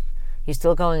was like, you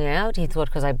still going out? He thought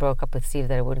because I broke up with Steve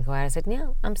that I wouldn't go out. I said,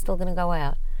 no, I'm still going to go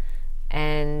out.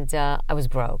 And I was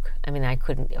broke. I mean, I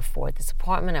couldn't afford this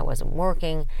apartment. I wasn't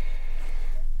working.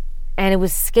 And it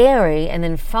was scary. And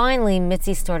then finally,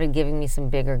 Mitzi started giving me some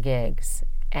bigger gigs.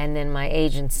 And then my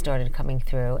agents started coming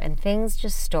through, and things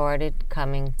just started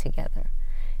coming together.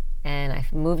 And I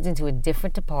moved into a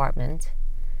different department,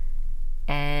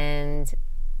 and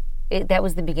that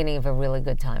was the beginning of a really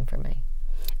good time for me.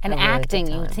 And acting,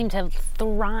 you seem to have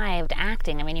thrived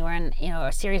acting. I mean, you were in,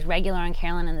 a series regular on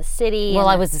Carolyn in the City. Well,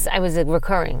 I was a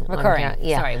recurring.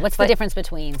 Yeah. Sorry, what's the difference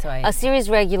between? A series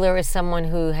regular is someone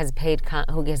who has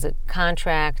who has a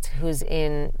contract, who's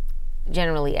in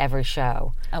generally every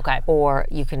show. Okay. Or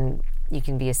you can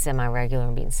be a semi-regular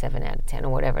and be in 7 out of 10 or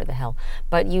whatever the hell.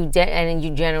 But you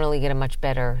generally get a much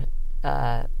better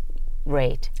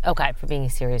rate. Okay. For being a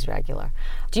series regular.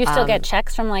 Do you still get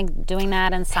checks from doing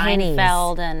that and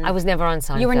Seinfeld? And I was never on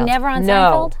Seinfeld. You were never on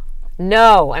Seinfeld?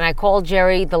 No. And I called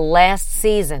Jerry the last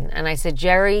season and I said,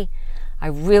 Jerry, I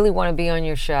really want to be on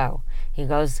your show. He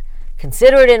goes,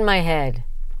 consider it in my head.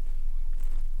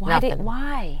 Why?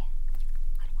 Okay.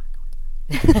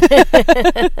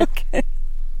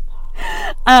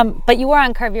 But you were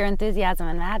on Curb Your Enthusiasm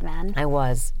and Mad Men. I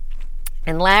was.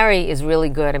 And Larry is really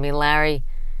good. I mean, Larry,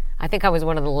 I think I was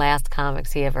one of the last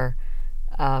comics he ever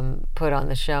put on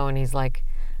the show, and he's like,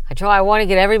 I want to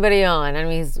get everybody on. I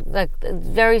mean, he's like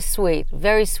very sweet,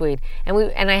 very sweet.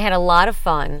 And I had a lot of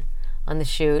fun on the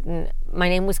shoot, and my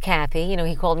name was Kathy. You know,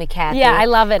 he called me Kathy. Yeah, I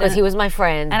love it. Because he was my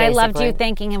friend, And basically. I loved you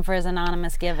thanking him for his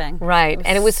anonymous giving. Right,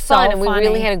 and it was fun, so and we funny.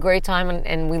 really had a great time,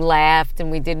 and we laughed,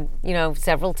 and we did,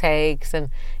 several takes, and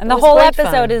the whole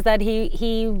episode is that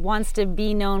he wants to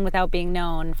be known without being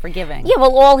known for giving. Yeah,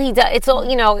 well, all he does, it's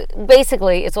all,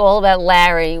 basically, it's all about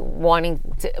Larry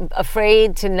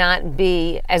afraid to not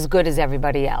be as good as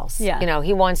everybody else. Yeah.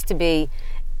 He wants to be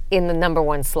in the number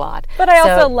one slot. But I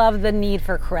also love the need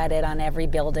for credit on every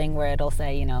building where it'll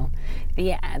say,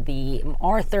 the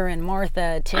Arthur and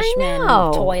Martha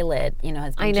Tishman toilet,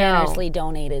 has been generously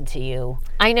donated to you.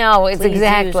 I know, it's Please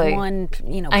exactly. use one,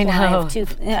 ply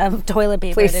of toilet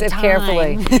paper Please at a sip time.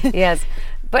 carefully. Yes.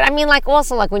 But I mean,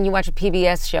 also when you watch a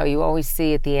PBS show, you always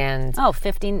see at the end. Oh,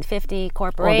 50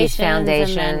 corporations. All these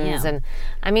foundations. And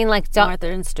I mean, Martha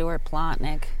and Stuart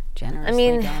Plotnick.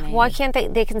 Donated. Why can't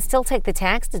they can still take the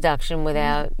tax deduction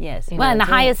without... Yes. And the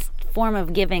highest form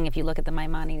of giving, if you look at the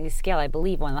Maimonides scale, I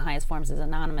believe one of the highest forms is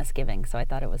anonymous giving. So I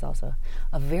thought it was also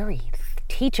a very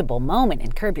teachable moment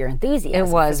in Curb Your Enthusiasm.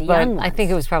 It was, but I think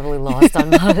it was probably lost on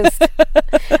most.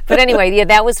 But anyway,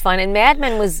 that was fun. And Mad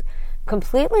Men was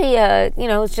completely, it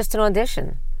was just an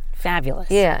audition. Fabulous.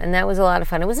 Yeah, and that was a lot of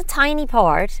fun. It was a tiny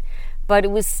part, but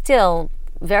it was still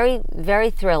very,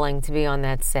 very thrilling to be on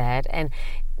that set. And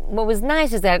what was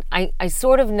nice is that I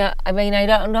sort of know, I mean, I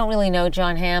don't really know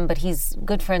John Hamm, but he's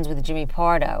good friends with Jimmy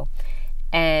Pardo.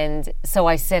 And so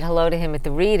I said hello to him at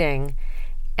the reading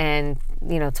and,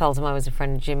 told him I was a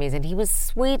friend of Jimmy's. And he was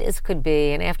sweet as could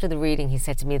be. And after the reading, he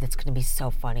said to me, that's going to be so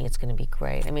funny. It's going to be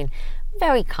great. I mean,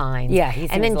 very kind. Yeah, he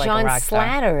seems And then like John a rock star.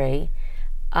 Slattery,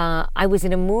 I was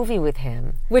in a movie with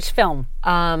him. Which film?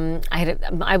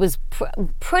 I was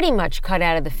pretty much cut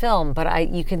out of the film, but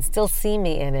you can still see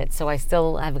me in it, so I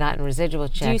still have gotten residual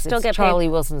checks. Do you still get Charlie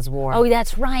paid? Wilson's War. Oh,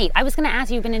 that's right. I was going to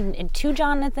ask you, you've been in two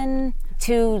Jonathan...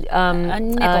 Two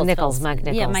Nichols Mike films.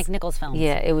 Nichols. Yeah, Mike Nichols films.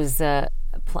 Yeah, it was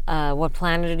What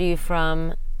Planet Are You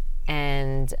From?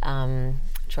 And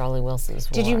Charlie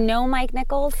Wilson's War. Did you know Mike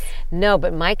Nichols? No,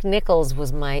 but Mike Nichols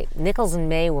Nichols and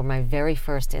May were my very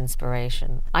first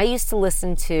inspiration. I used to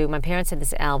listen to, my parents had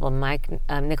this album,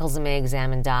 Nichols and May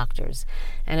Examine Doctors,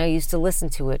 and I used to listen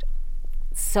to it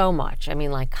so much, I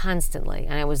mean, constantly.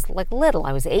 And I was little,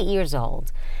 I was 8 years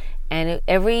old. And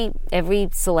every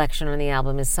selection on the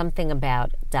album is something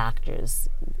about doctors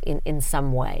in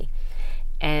some way.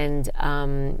 And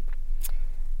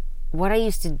what I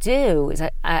used to do is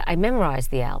I memorized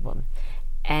the album.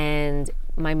 And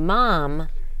my mom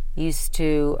used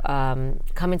to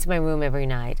come into my room every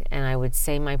night, and I would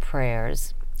say my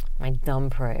prayers, my dumb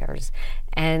prayers.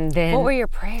 And then, what were your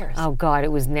prayers? Oh, God,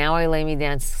 it was, now I lay me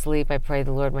down to sleep, I pray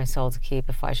the Lord my soul to keep.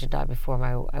 If I should die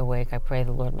before I wake, I pray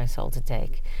the Lord my soul to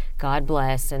take. God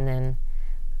bless, and then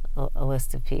a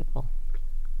list of people.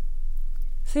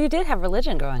 So you did have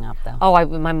religion growing up, though. Oh,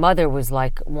 my mother was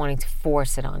wanting to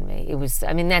force it on me. It was,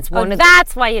 I mean, that's one of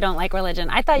that's why you don't like religion.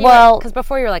 I thought because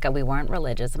before you were like, we weren't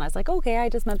religious. And I was like, okay, I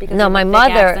just meant because no, my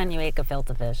mother, then you ate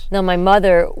gefilte fish. No, my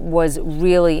mother was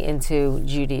really into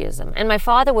Judaism. And my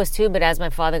father was too, but as my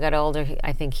father got older,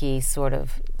 I think he sort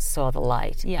of saw the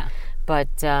light. Yeah. But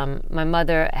my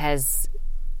mother has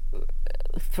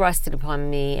thrust it upon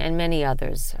me and many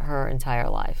others her entire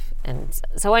life. And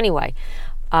so anyway,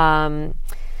 my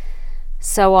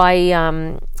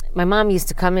mom used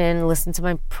to come in, listen to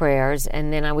my prayers,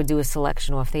 and then I would do a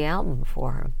selection off the album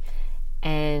for her.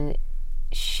 And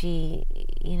she,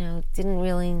 didn't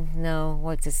really know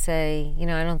what to say. I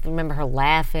don't remember her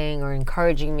laughing or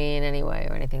encouraging me in any way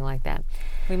or anything like that.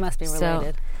 We must be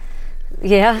related.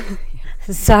 Yeah.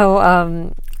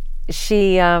 So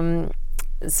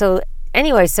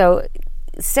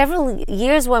several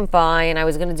years went by, and I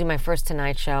was going to do my first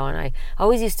Tonight Show, and I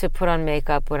always used to put on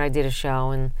makeup when I did a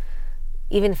show, and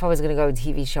even if I was going to go to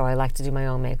a TV show, I liked to do my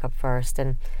own makeup first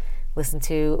and listen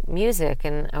to music.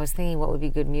 And I was thinking what would be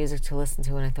good music to listen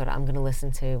to, and I thought, I'm going to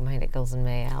listen to my Nichols and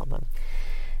May album.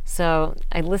 So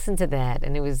I listened to that,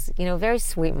 and it was, a very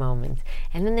sweet moment.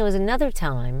 And then there was another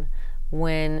time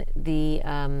when the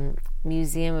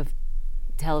Museum of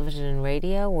television and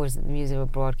radio, or is it the Museum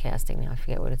of Broadcasting now? I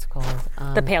forget what it's called.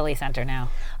 The Paley Center now.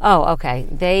 Oh, okay.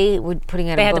 They were putting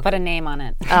out They a had book. to put a name on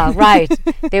it. Oh, right.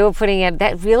 They were putting out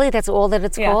that. Really, that's all that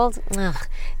it's Yeah. called. Ugh.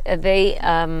 They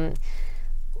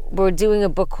were doing a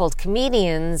book called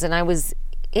Comedians, and I was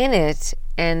in it,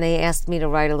 and they asked me to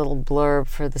write a little blurb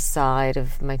for the side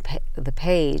of the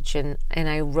page, and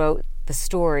I wrote the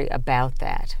story about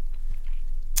that.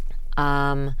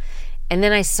 And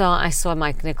then I saw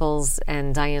Mike Nichols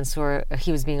and Diane Sawyer.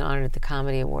 He was being honored at the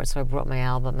Comedy Awards, so I brought my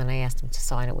album and I asked him to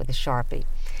sign it with a Sharpie.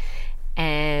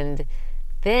 And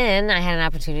then I had an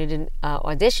opportunity to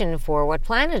audition for What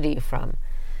Planet Are You From?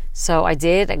 So I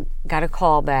did. I got a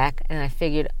call back, and I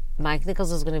figured Mike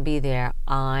Nichols was going to be there.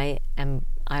 I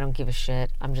don't give a shit.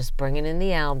 I'm just bringing in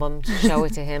the album to show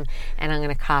it to him, and I'm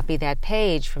going to copy that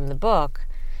page from the book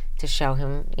to show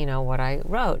him, what I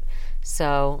wrote.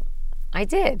 So I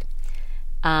did.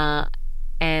 And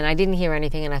I didn't hear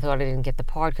anything, and I thought I didn't get the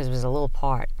part because it was a little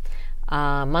part.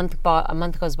 A month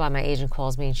goes by, my agent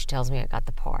calls me, and she tells me I got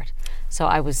the part. So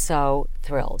I was so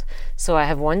thrilled. So I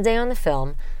have one day on the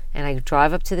film, and I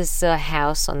drive up to this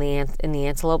house in the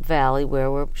Antelope Valley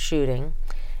where we're shooting.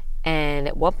 And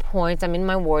at one point, I'm in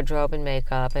my wardrobe and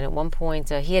makeup, and at one point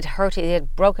he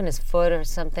had broken his foot or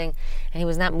something, and he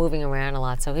was not moving around a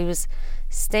lot. So he was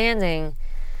standing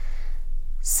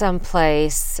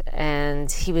someplace,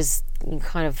 and he was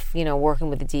kind of, working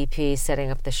with the DP, setting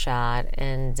up the shot,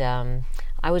 and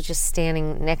I was just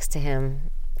standing next to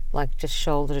him, like just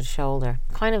shoulder to shoulder,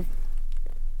 kind of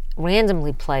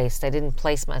randomly placed. I didn't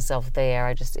place myself there.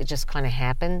 It just kind of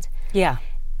happened. Yeah.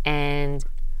 And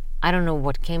I don't know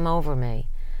what came over me,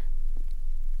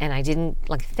 and I didn't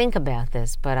think about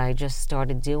this, but I just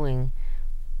started doing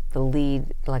the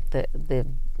lead, the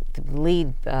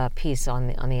lead piece on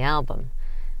the album.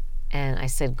 And I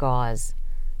said gauze,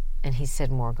 and he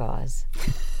said more gauze.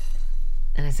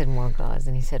 And I said more gauze,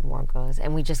 and he said more gauze.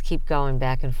 And we just keep going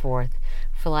back and forth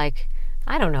for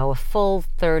I don't know, a full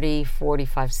 30,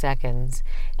 45 seconds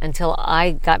until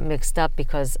I got mixed up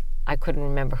because I couldn't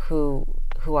remember who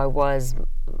I was,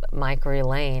 Mike or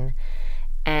Elaine.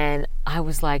 And I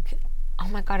was like, oh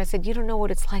my God, I said, you don't know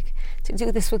what it's like to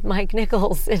do this with Mike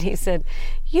Nichols. And he said,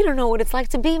 you don't know what it's like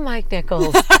to be Mike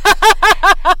Nichols.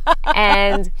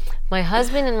 And my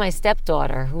husband and my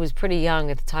stepdaughter, who was pretty young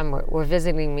at the time, were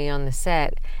visiting me on the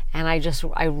set. And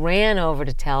I ran over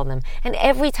to tell them. And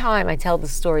every time I tell the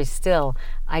story still,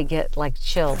 I get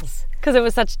chills. Because it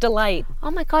was such delight. Oh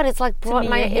my God, it's it brought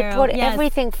Yes.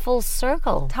 everything full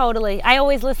circle. Totally. I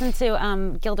always listen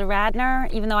to Gilda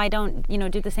Radner, even though I don't,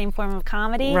 do the same form of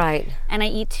comedy. Right. And I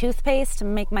eat toothpaste to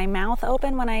make my mouth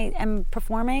open when I am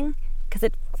performing because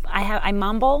I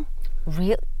mumble.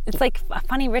 Real. It's like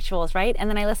funny rituals, right? And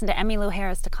then I listen to Emmylou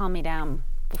Harris to calm me down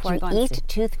before I go and eat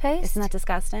toothpaste? Isn't that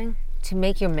disgusting? To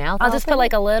make your mouth I'll open? just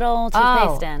put a little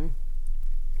toothpaste in.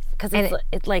 Because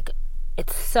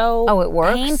it's so it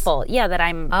works? painful. Yeah, that I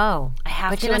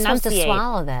have but to you're not supposed to enunciate.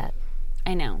 swallow that.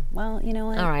 I know. Well, you know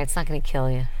what? All right, it's not going to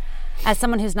kill you. As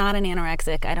someone who's not an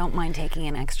anorexic, I don't mind taking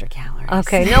in extra calories.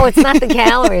 Okay, no, it's not the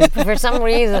calories. For some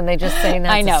reason, they just say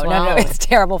not I know. to swallow. No, it's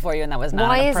terrible for you, and that was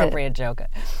not an appropriate joke.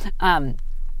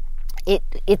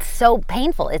 It's so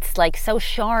painful. It's so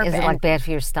sharp. Is it bad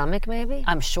for your stomach, maybe?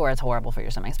 I'm sure it's horrible for your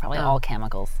stomach. It's probably all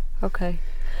chemicals. Okay.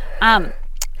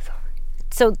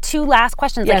 So 2 last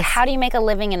questions. Yes. How do you make a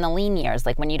living in the lean years?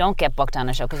 When you don't get booked on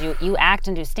a show, because you act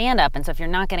and do stand-up, and so if you're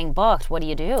not getting booked, what do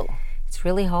you do? It's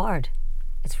really hard.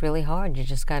 It's really hard. You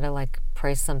just got to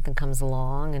pray something comes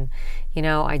along. And,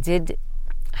 I did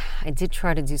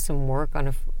try to do some work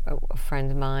on a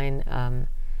friend of mine,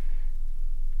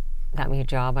 got me a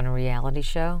job on a reality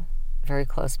show very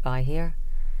close by here.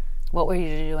 What were you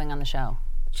doing on the show?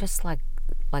 Just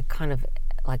kind of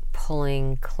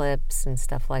pulling clips and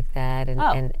stuff like that,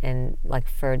 and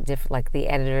for different, the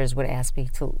editors would ask me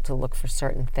to look for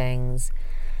certain things.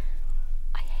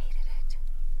 I hated it.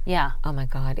 Yeah. Oh my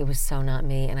God, it was so not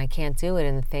me, and I can't do it.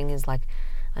 And the thing is,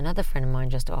 another friend of mine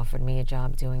just offered me a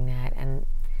job doing that, and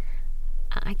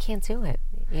I can't do it.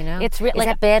 It's is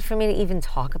that bad for me to even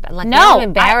talk about? No, now I'm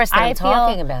embarrassed that I'm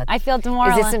talking about. I feel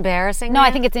demoralized. Is this embarrassing? No, now?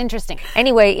 I think it's interesting.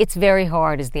 Anyway, it's very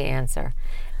hard is the answer.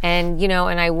 And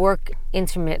and I work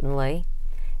intermittently,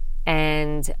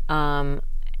 and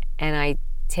I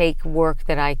take work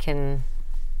that I can,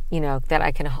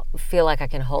 feel like I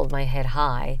can hold my head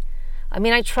high. I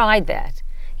mean, I tried that.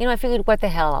 I figured, what the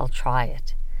hell, I'll try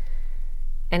it.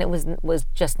 And it was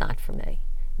just not for me.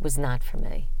 It was not for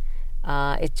me.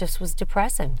 it just was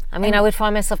depressing. I mean, I would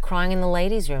find myself crying in the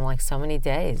ladies' room like so many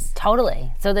days.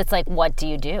 Totally. So that's like, what do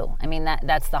you do? I mean,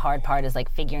 that's the hard part, is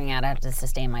like figuring out how to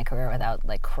sustain my career without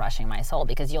like crushing my soul,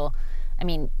 because you're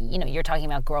talking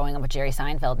about growing up with Jerry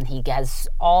Seinfeld, and he has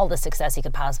all the success he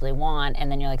could possibly want,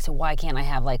 and then you're like, so why can't I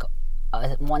have like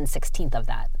 1/16 of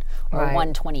that or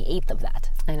 1/28 of that?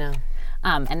 I know.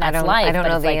 And that's life. I don't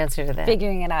know it's the like answer to that.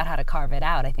 Figuring it out how to carve it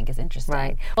out, I think, is interesting.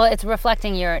 Right. Well, it's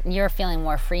reflecting you're feeling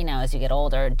more free now as you get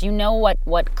older. Do you know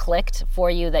what clicked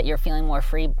for you that you're feeling more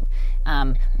free?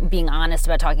 Being honest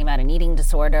about talking about an eating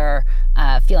disorder,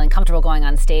 feeling comfortable going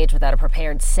on stage without a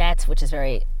prepared set, which is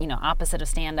very opposite of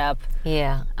stand-up.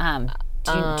 Yeah.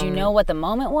 Do you know what the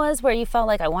moment was where you felt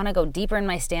like, I want to go deeper in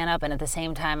my stand-up, and at the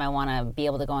same time I want to be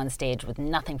able to go on stage with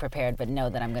nothing prepared but know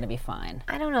that I'm going to be fine?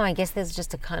 I don't know. I guess there's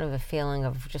just a kind of a feeling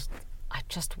of I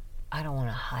don't want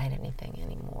to hide anything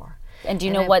anymore. And do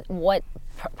you know what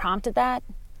prompted that?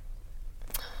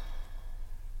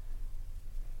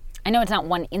 I know it's not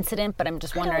one incident, but I'm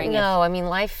just wondering. No, I mean,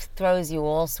 life throws you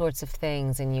all sorts of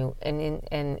things, and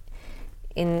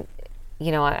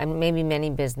maybe many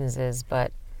businesses,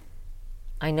 but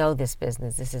I know this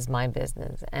business. This is my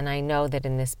business, and I know that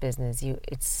in this business,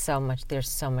 there's so much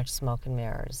smoke and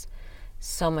mirrors,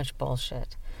 so much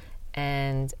bullshit,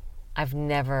 and I've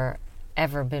never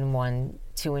ever been one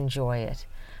to enjoy it,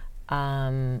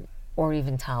 or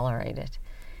even tolerate it,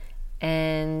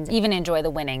 and even enjoy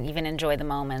the winning, even enjoy the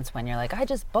moments when you're like, I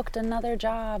just booked another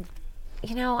job.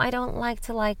 I don't like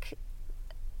to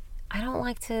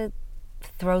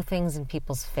throw things in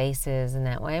people's faces in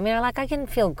that way. I mean, I can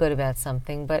feel good about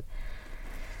something, but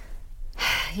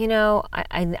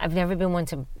I've never been one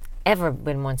to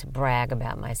brag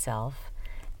about myself,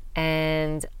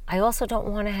 and I also don't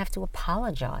want to have to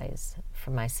apologize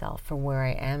for myself for where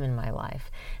I am in my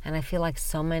life, and I feel like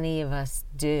so many of us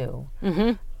do.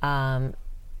 Mm-hmm. And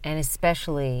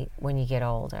especially when you get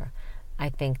older, I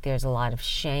think there's a lot of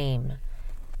shame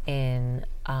in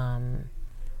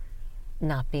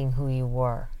not being who you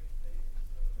were,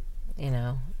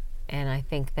 and I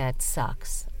think that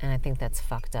sucks, and I think that's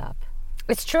fucked up.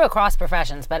 It's true across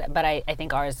professions, but I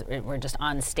think ours, we're just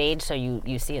on stage, so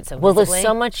you see it so visibly. Well, there's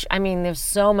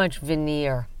so much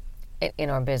veneer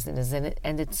in our business,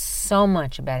 and it's so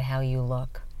much about how you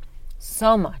look,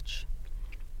 so much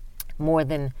more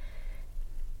than,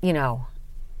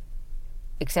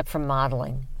 except for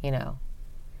modeling,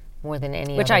 more than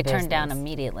any which other I business. turned down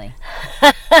immediately.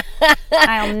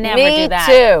 I'll never Me do that.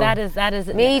 too. That is.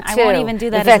 Me too. I won't even do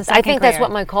that. In fact, as a second I think career. that's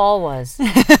what my call was.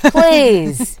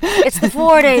 Please, it's the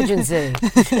Ford agency.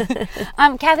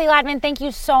 Kathy Ladman, thank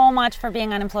you so much for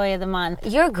being on Employee of the Month.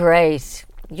 You're great.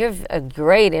 You're a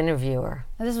great interviewer.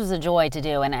 This was a joy to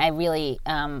do, and I really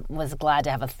was glad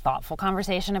to have a thoughtful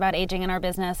conversation about aging in our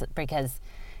business, because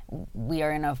we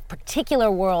are in a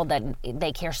particular world that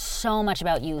they care so much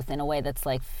about youth in a way that's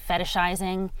like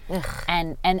fetishizing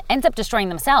and ends up destroying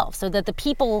themselves, so that the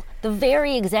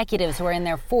very executives who are in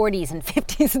their 40s and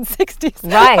 50s and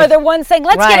 60s are the ones saying,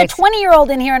 let's get a 20-year-old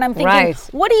in here, and I'm thinking,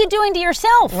 what are you doing to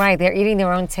yourself? Right, they're eating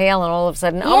their own tail, and all of a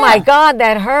sudden, oh my God,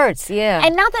 that hurts. Yeah.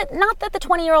 And not that the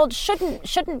 20-year-old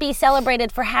shouldn't be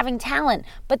celebrated for having talent,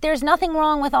 but there's nothing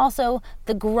wrong with also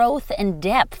the growth and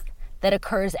depth that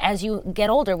occurs as you get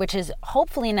older, which is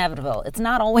hopefully inevitable. It's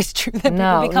not always true that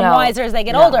people become wiser as they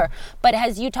get older. But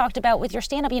as you talked about with your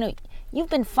stand-up, you've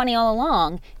been funny all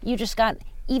along. You just got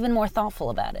even more thoughtful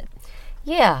about it.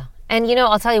 Yeah. And,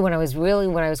 I'll tell you, when I was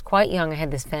quite young, I had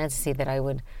this fantasy that I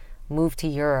would move to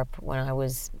Europe when I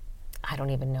was, I don't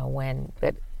even know when,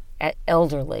 but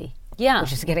elderly. Yeah.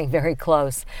 Which is getting very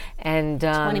close. And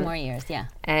 20 more years, yeah.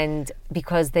 And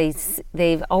because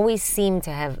they've always seemed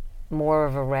to have more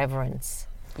of a reverence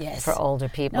for older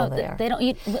people there. They don't.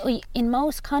 In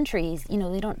most countries, they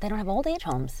don't have old age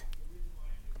homes.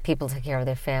 People take care of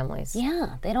their families.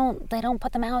 Yeah, they don't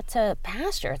put them out to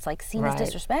pasture. It's like seen as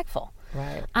disrespectful.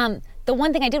 Right. The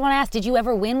one thing I did want to ask: did you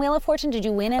ever win Wheel of Fortune? Did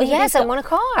you win any? Yes, I won a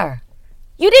car.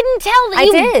 You didn't tell me.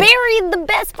 You did. Buried the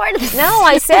best part of the. No,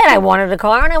 I said I wanted a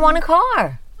car, and I won a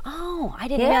car. Oh, I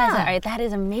didn't realize that. Right, that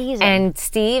is amazing. And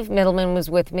Steve Middleman was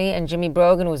with me, and Jimmy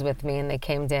Brogan was with me, and they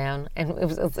came down, and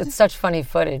it's such funny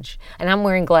footage. And I'm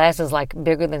wearing glasses like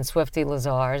bigger than Swifty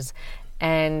Lazar's,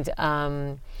 and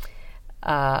I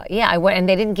went, and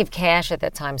they didn't give cash at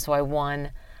that time, so I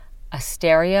won a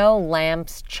stereo,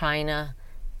 lamps, china,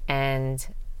 and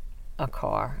a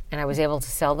car, and I was able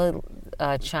to sell the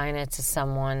china to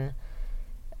someone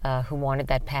who wanted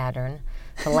that pattern.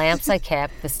 The lamps I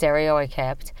kept, the stereo I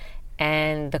kept,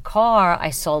 and the car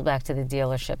I sold back to the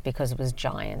dealership because it was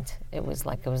giant. It was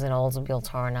an Oldsmobile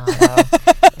Tornado.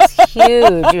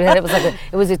 huge.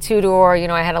 It was a 2-door. You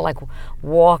know, I had to like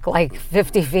walk like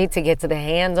 50 feet to get to the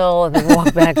handle, and then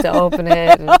walk back to open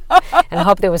it, and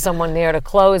hope there was someone there to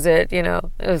close it. You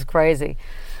know, it was crazy.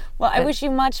 Well, I wish you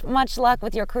much luck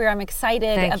with your career. I'm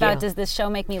excited about Does This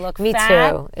Show Make Me Look Fat? Me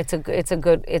too.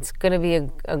 It's going to be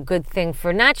a good thing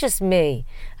for not just me.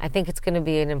 I think it's going to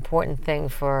be an important thing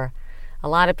for a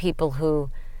lot of people who,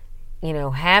 you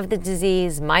know, have the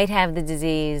disease, might have the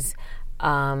disease,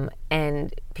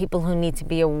 and people who need to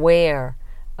be aware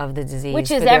of the disease,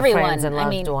 which is for their everyone, friends and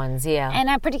loved ones,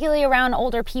 and particularly around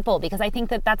older people, because I think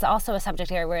that that's also a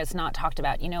subject area where it's not talked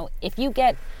about. You know, if you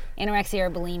get anorexia or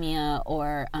bulimia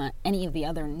or any of the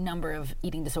other number of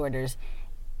eating disorders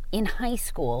in high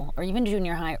school or even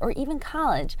junior high or even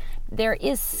college, there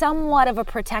is somewhat of a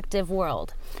protective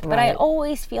world. Right. But I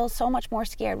always feel so much more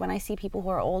scared when I see people who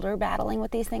are older battling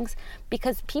with these things,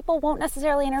 because people won't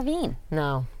necessarily intervene.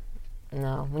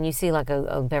 No, when you see like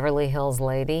a Beverly Hills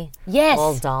lady, yes,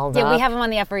 all dolled up. Yeah, we have them on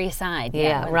the Upper East Side.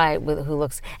 Yeah, right. Who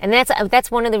looks, and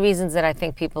that's one of the reasons that I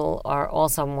think people are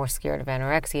also more scared of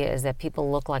anorexia, is that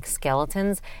people look like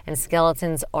skeletons, and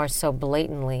skeletons are so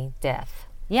blatantly death.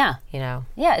 Yeah, you know.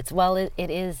 Yeah, it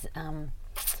is.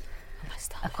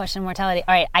 A question of mortality.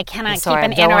 All right, I cannot keep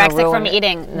an anorexic from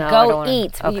eating. No, go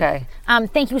eat. Okay.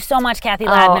 Thank you so much, Kathy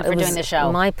Ladman, for doing the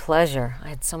show. My pleasure. I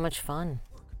had so much fun.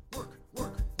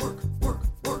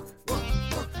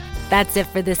 That's it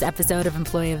for this episode of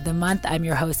Employee of the Month. I'm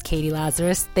your host, Katie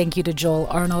Lazarus. Thank you to Joel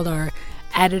Arnold, our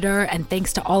editor, and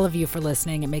thanks to all of you for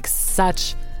listening. It makes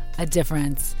such a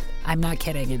difference. I'm not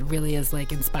kidding. It really is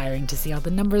like inspiring to see all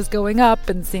the numbers going up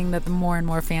and seeing that more and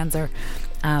more fans are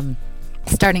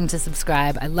starting to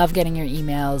subscribe. I love getting your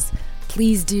emails.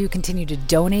 Please do continue to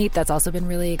donate. That's also been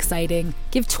really exciting.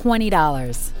 Give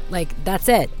 $20. Like, that's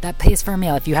it. That pays for a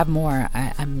meal. If you have more,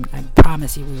 I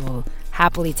promise you we will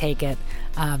happily take it.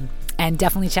 And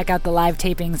definitely check out the live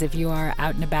tapings if you are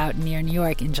out and about near New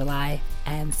York in July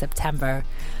and September.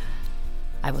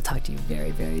 I will talk to you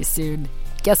very, very soon.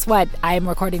 Guess what? I am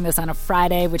recording this on a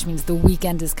Friday, which means the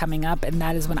weekend is coming up, and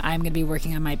that is when I'm going to be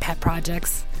working on my pet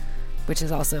projects, which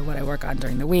is also what I work on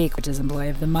during the week, which is Employee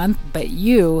of the Month. But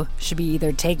you should be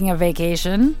either taking a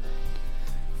vacation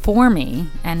for me,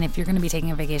 and if you're going to be taking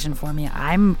a vacation for me,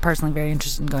 I'm personally very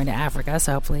interested in going to Africa,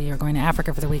 so hopefully you're going to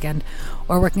Africa for the weekend,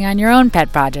 or working on your own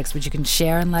pet projects, which you can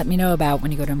share and let me know about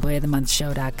when you go to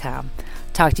employeeofthemonthshow.com.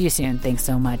 Talk to you soon. Thanks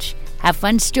so much. Have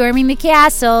fun storming the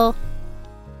castle.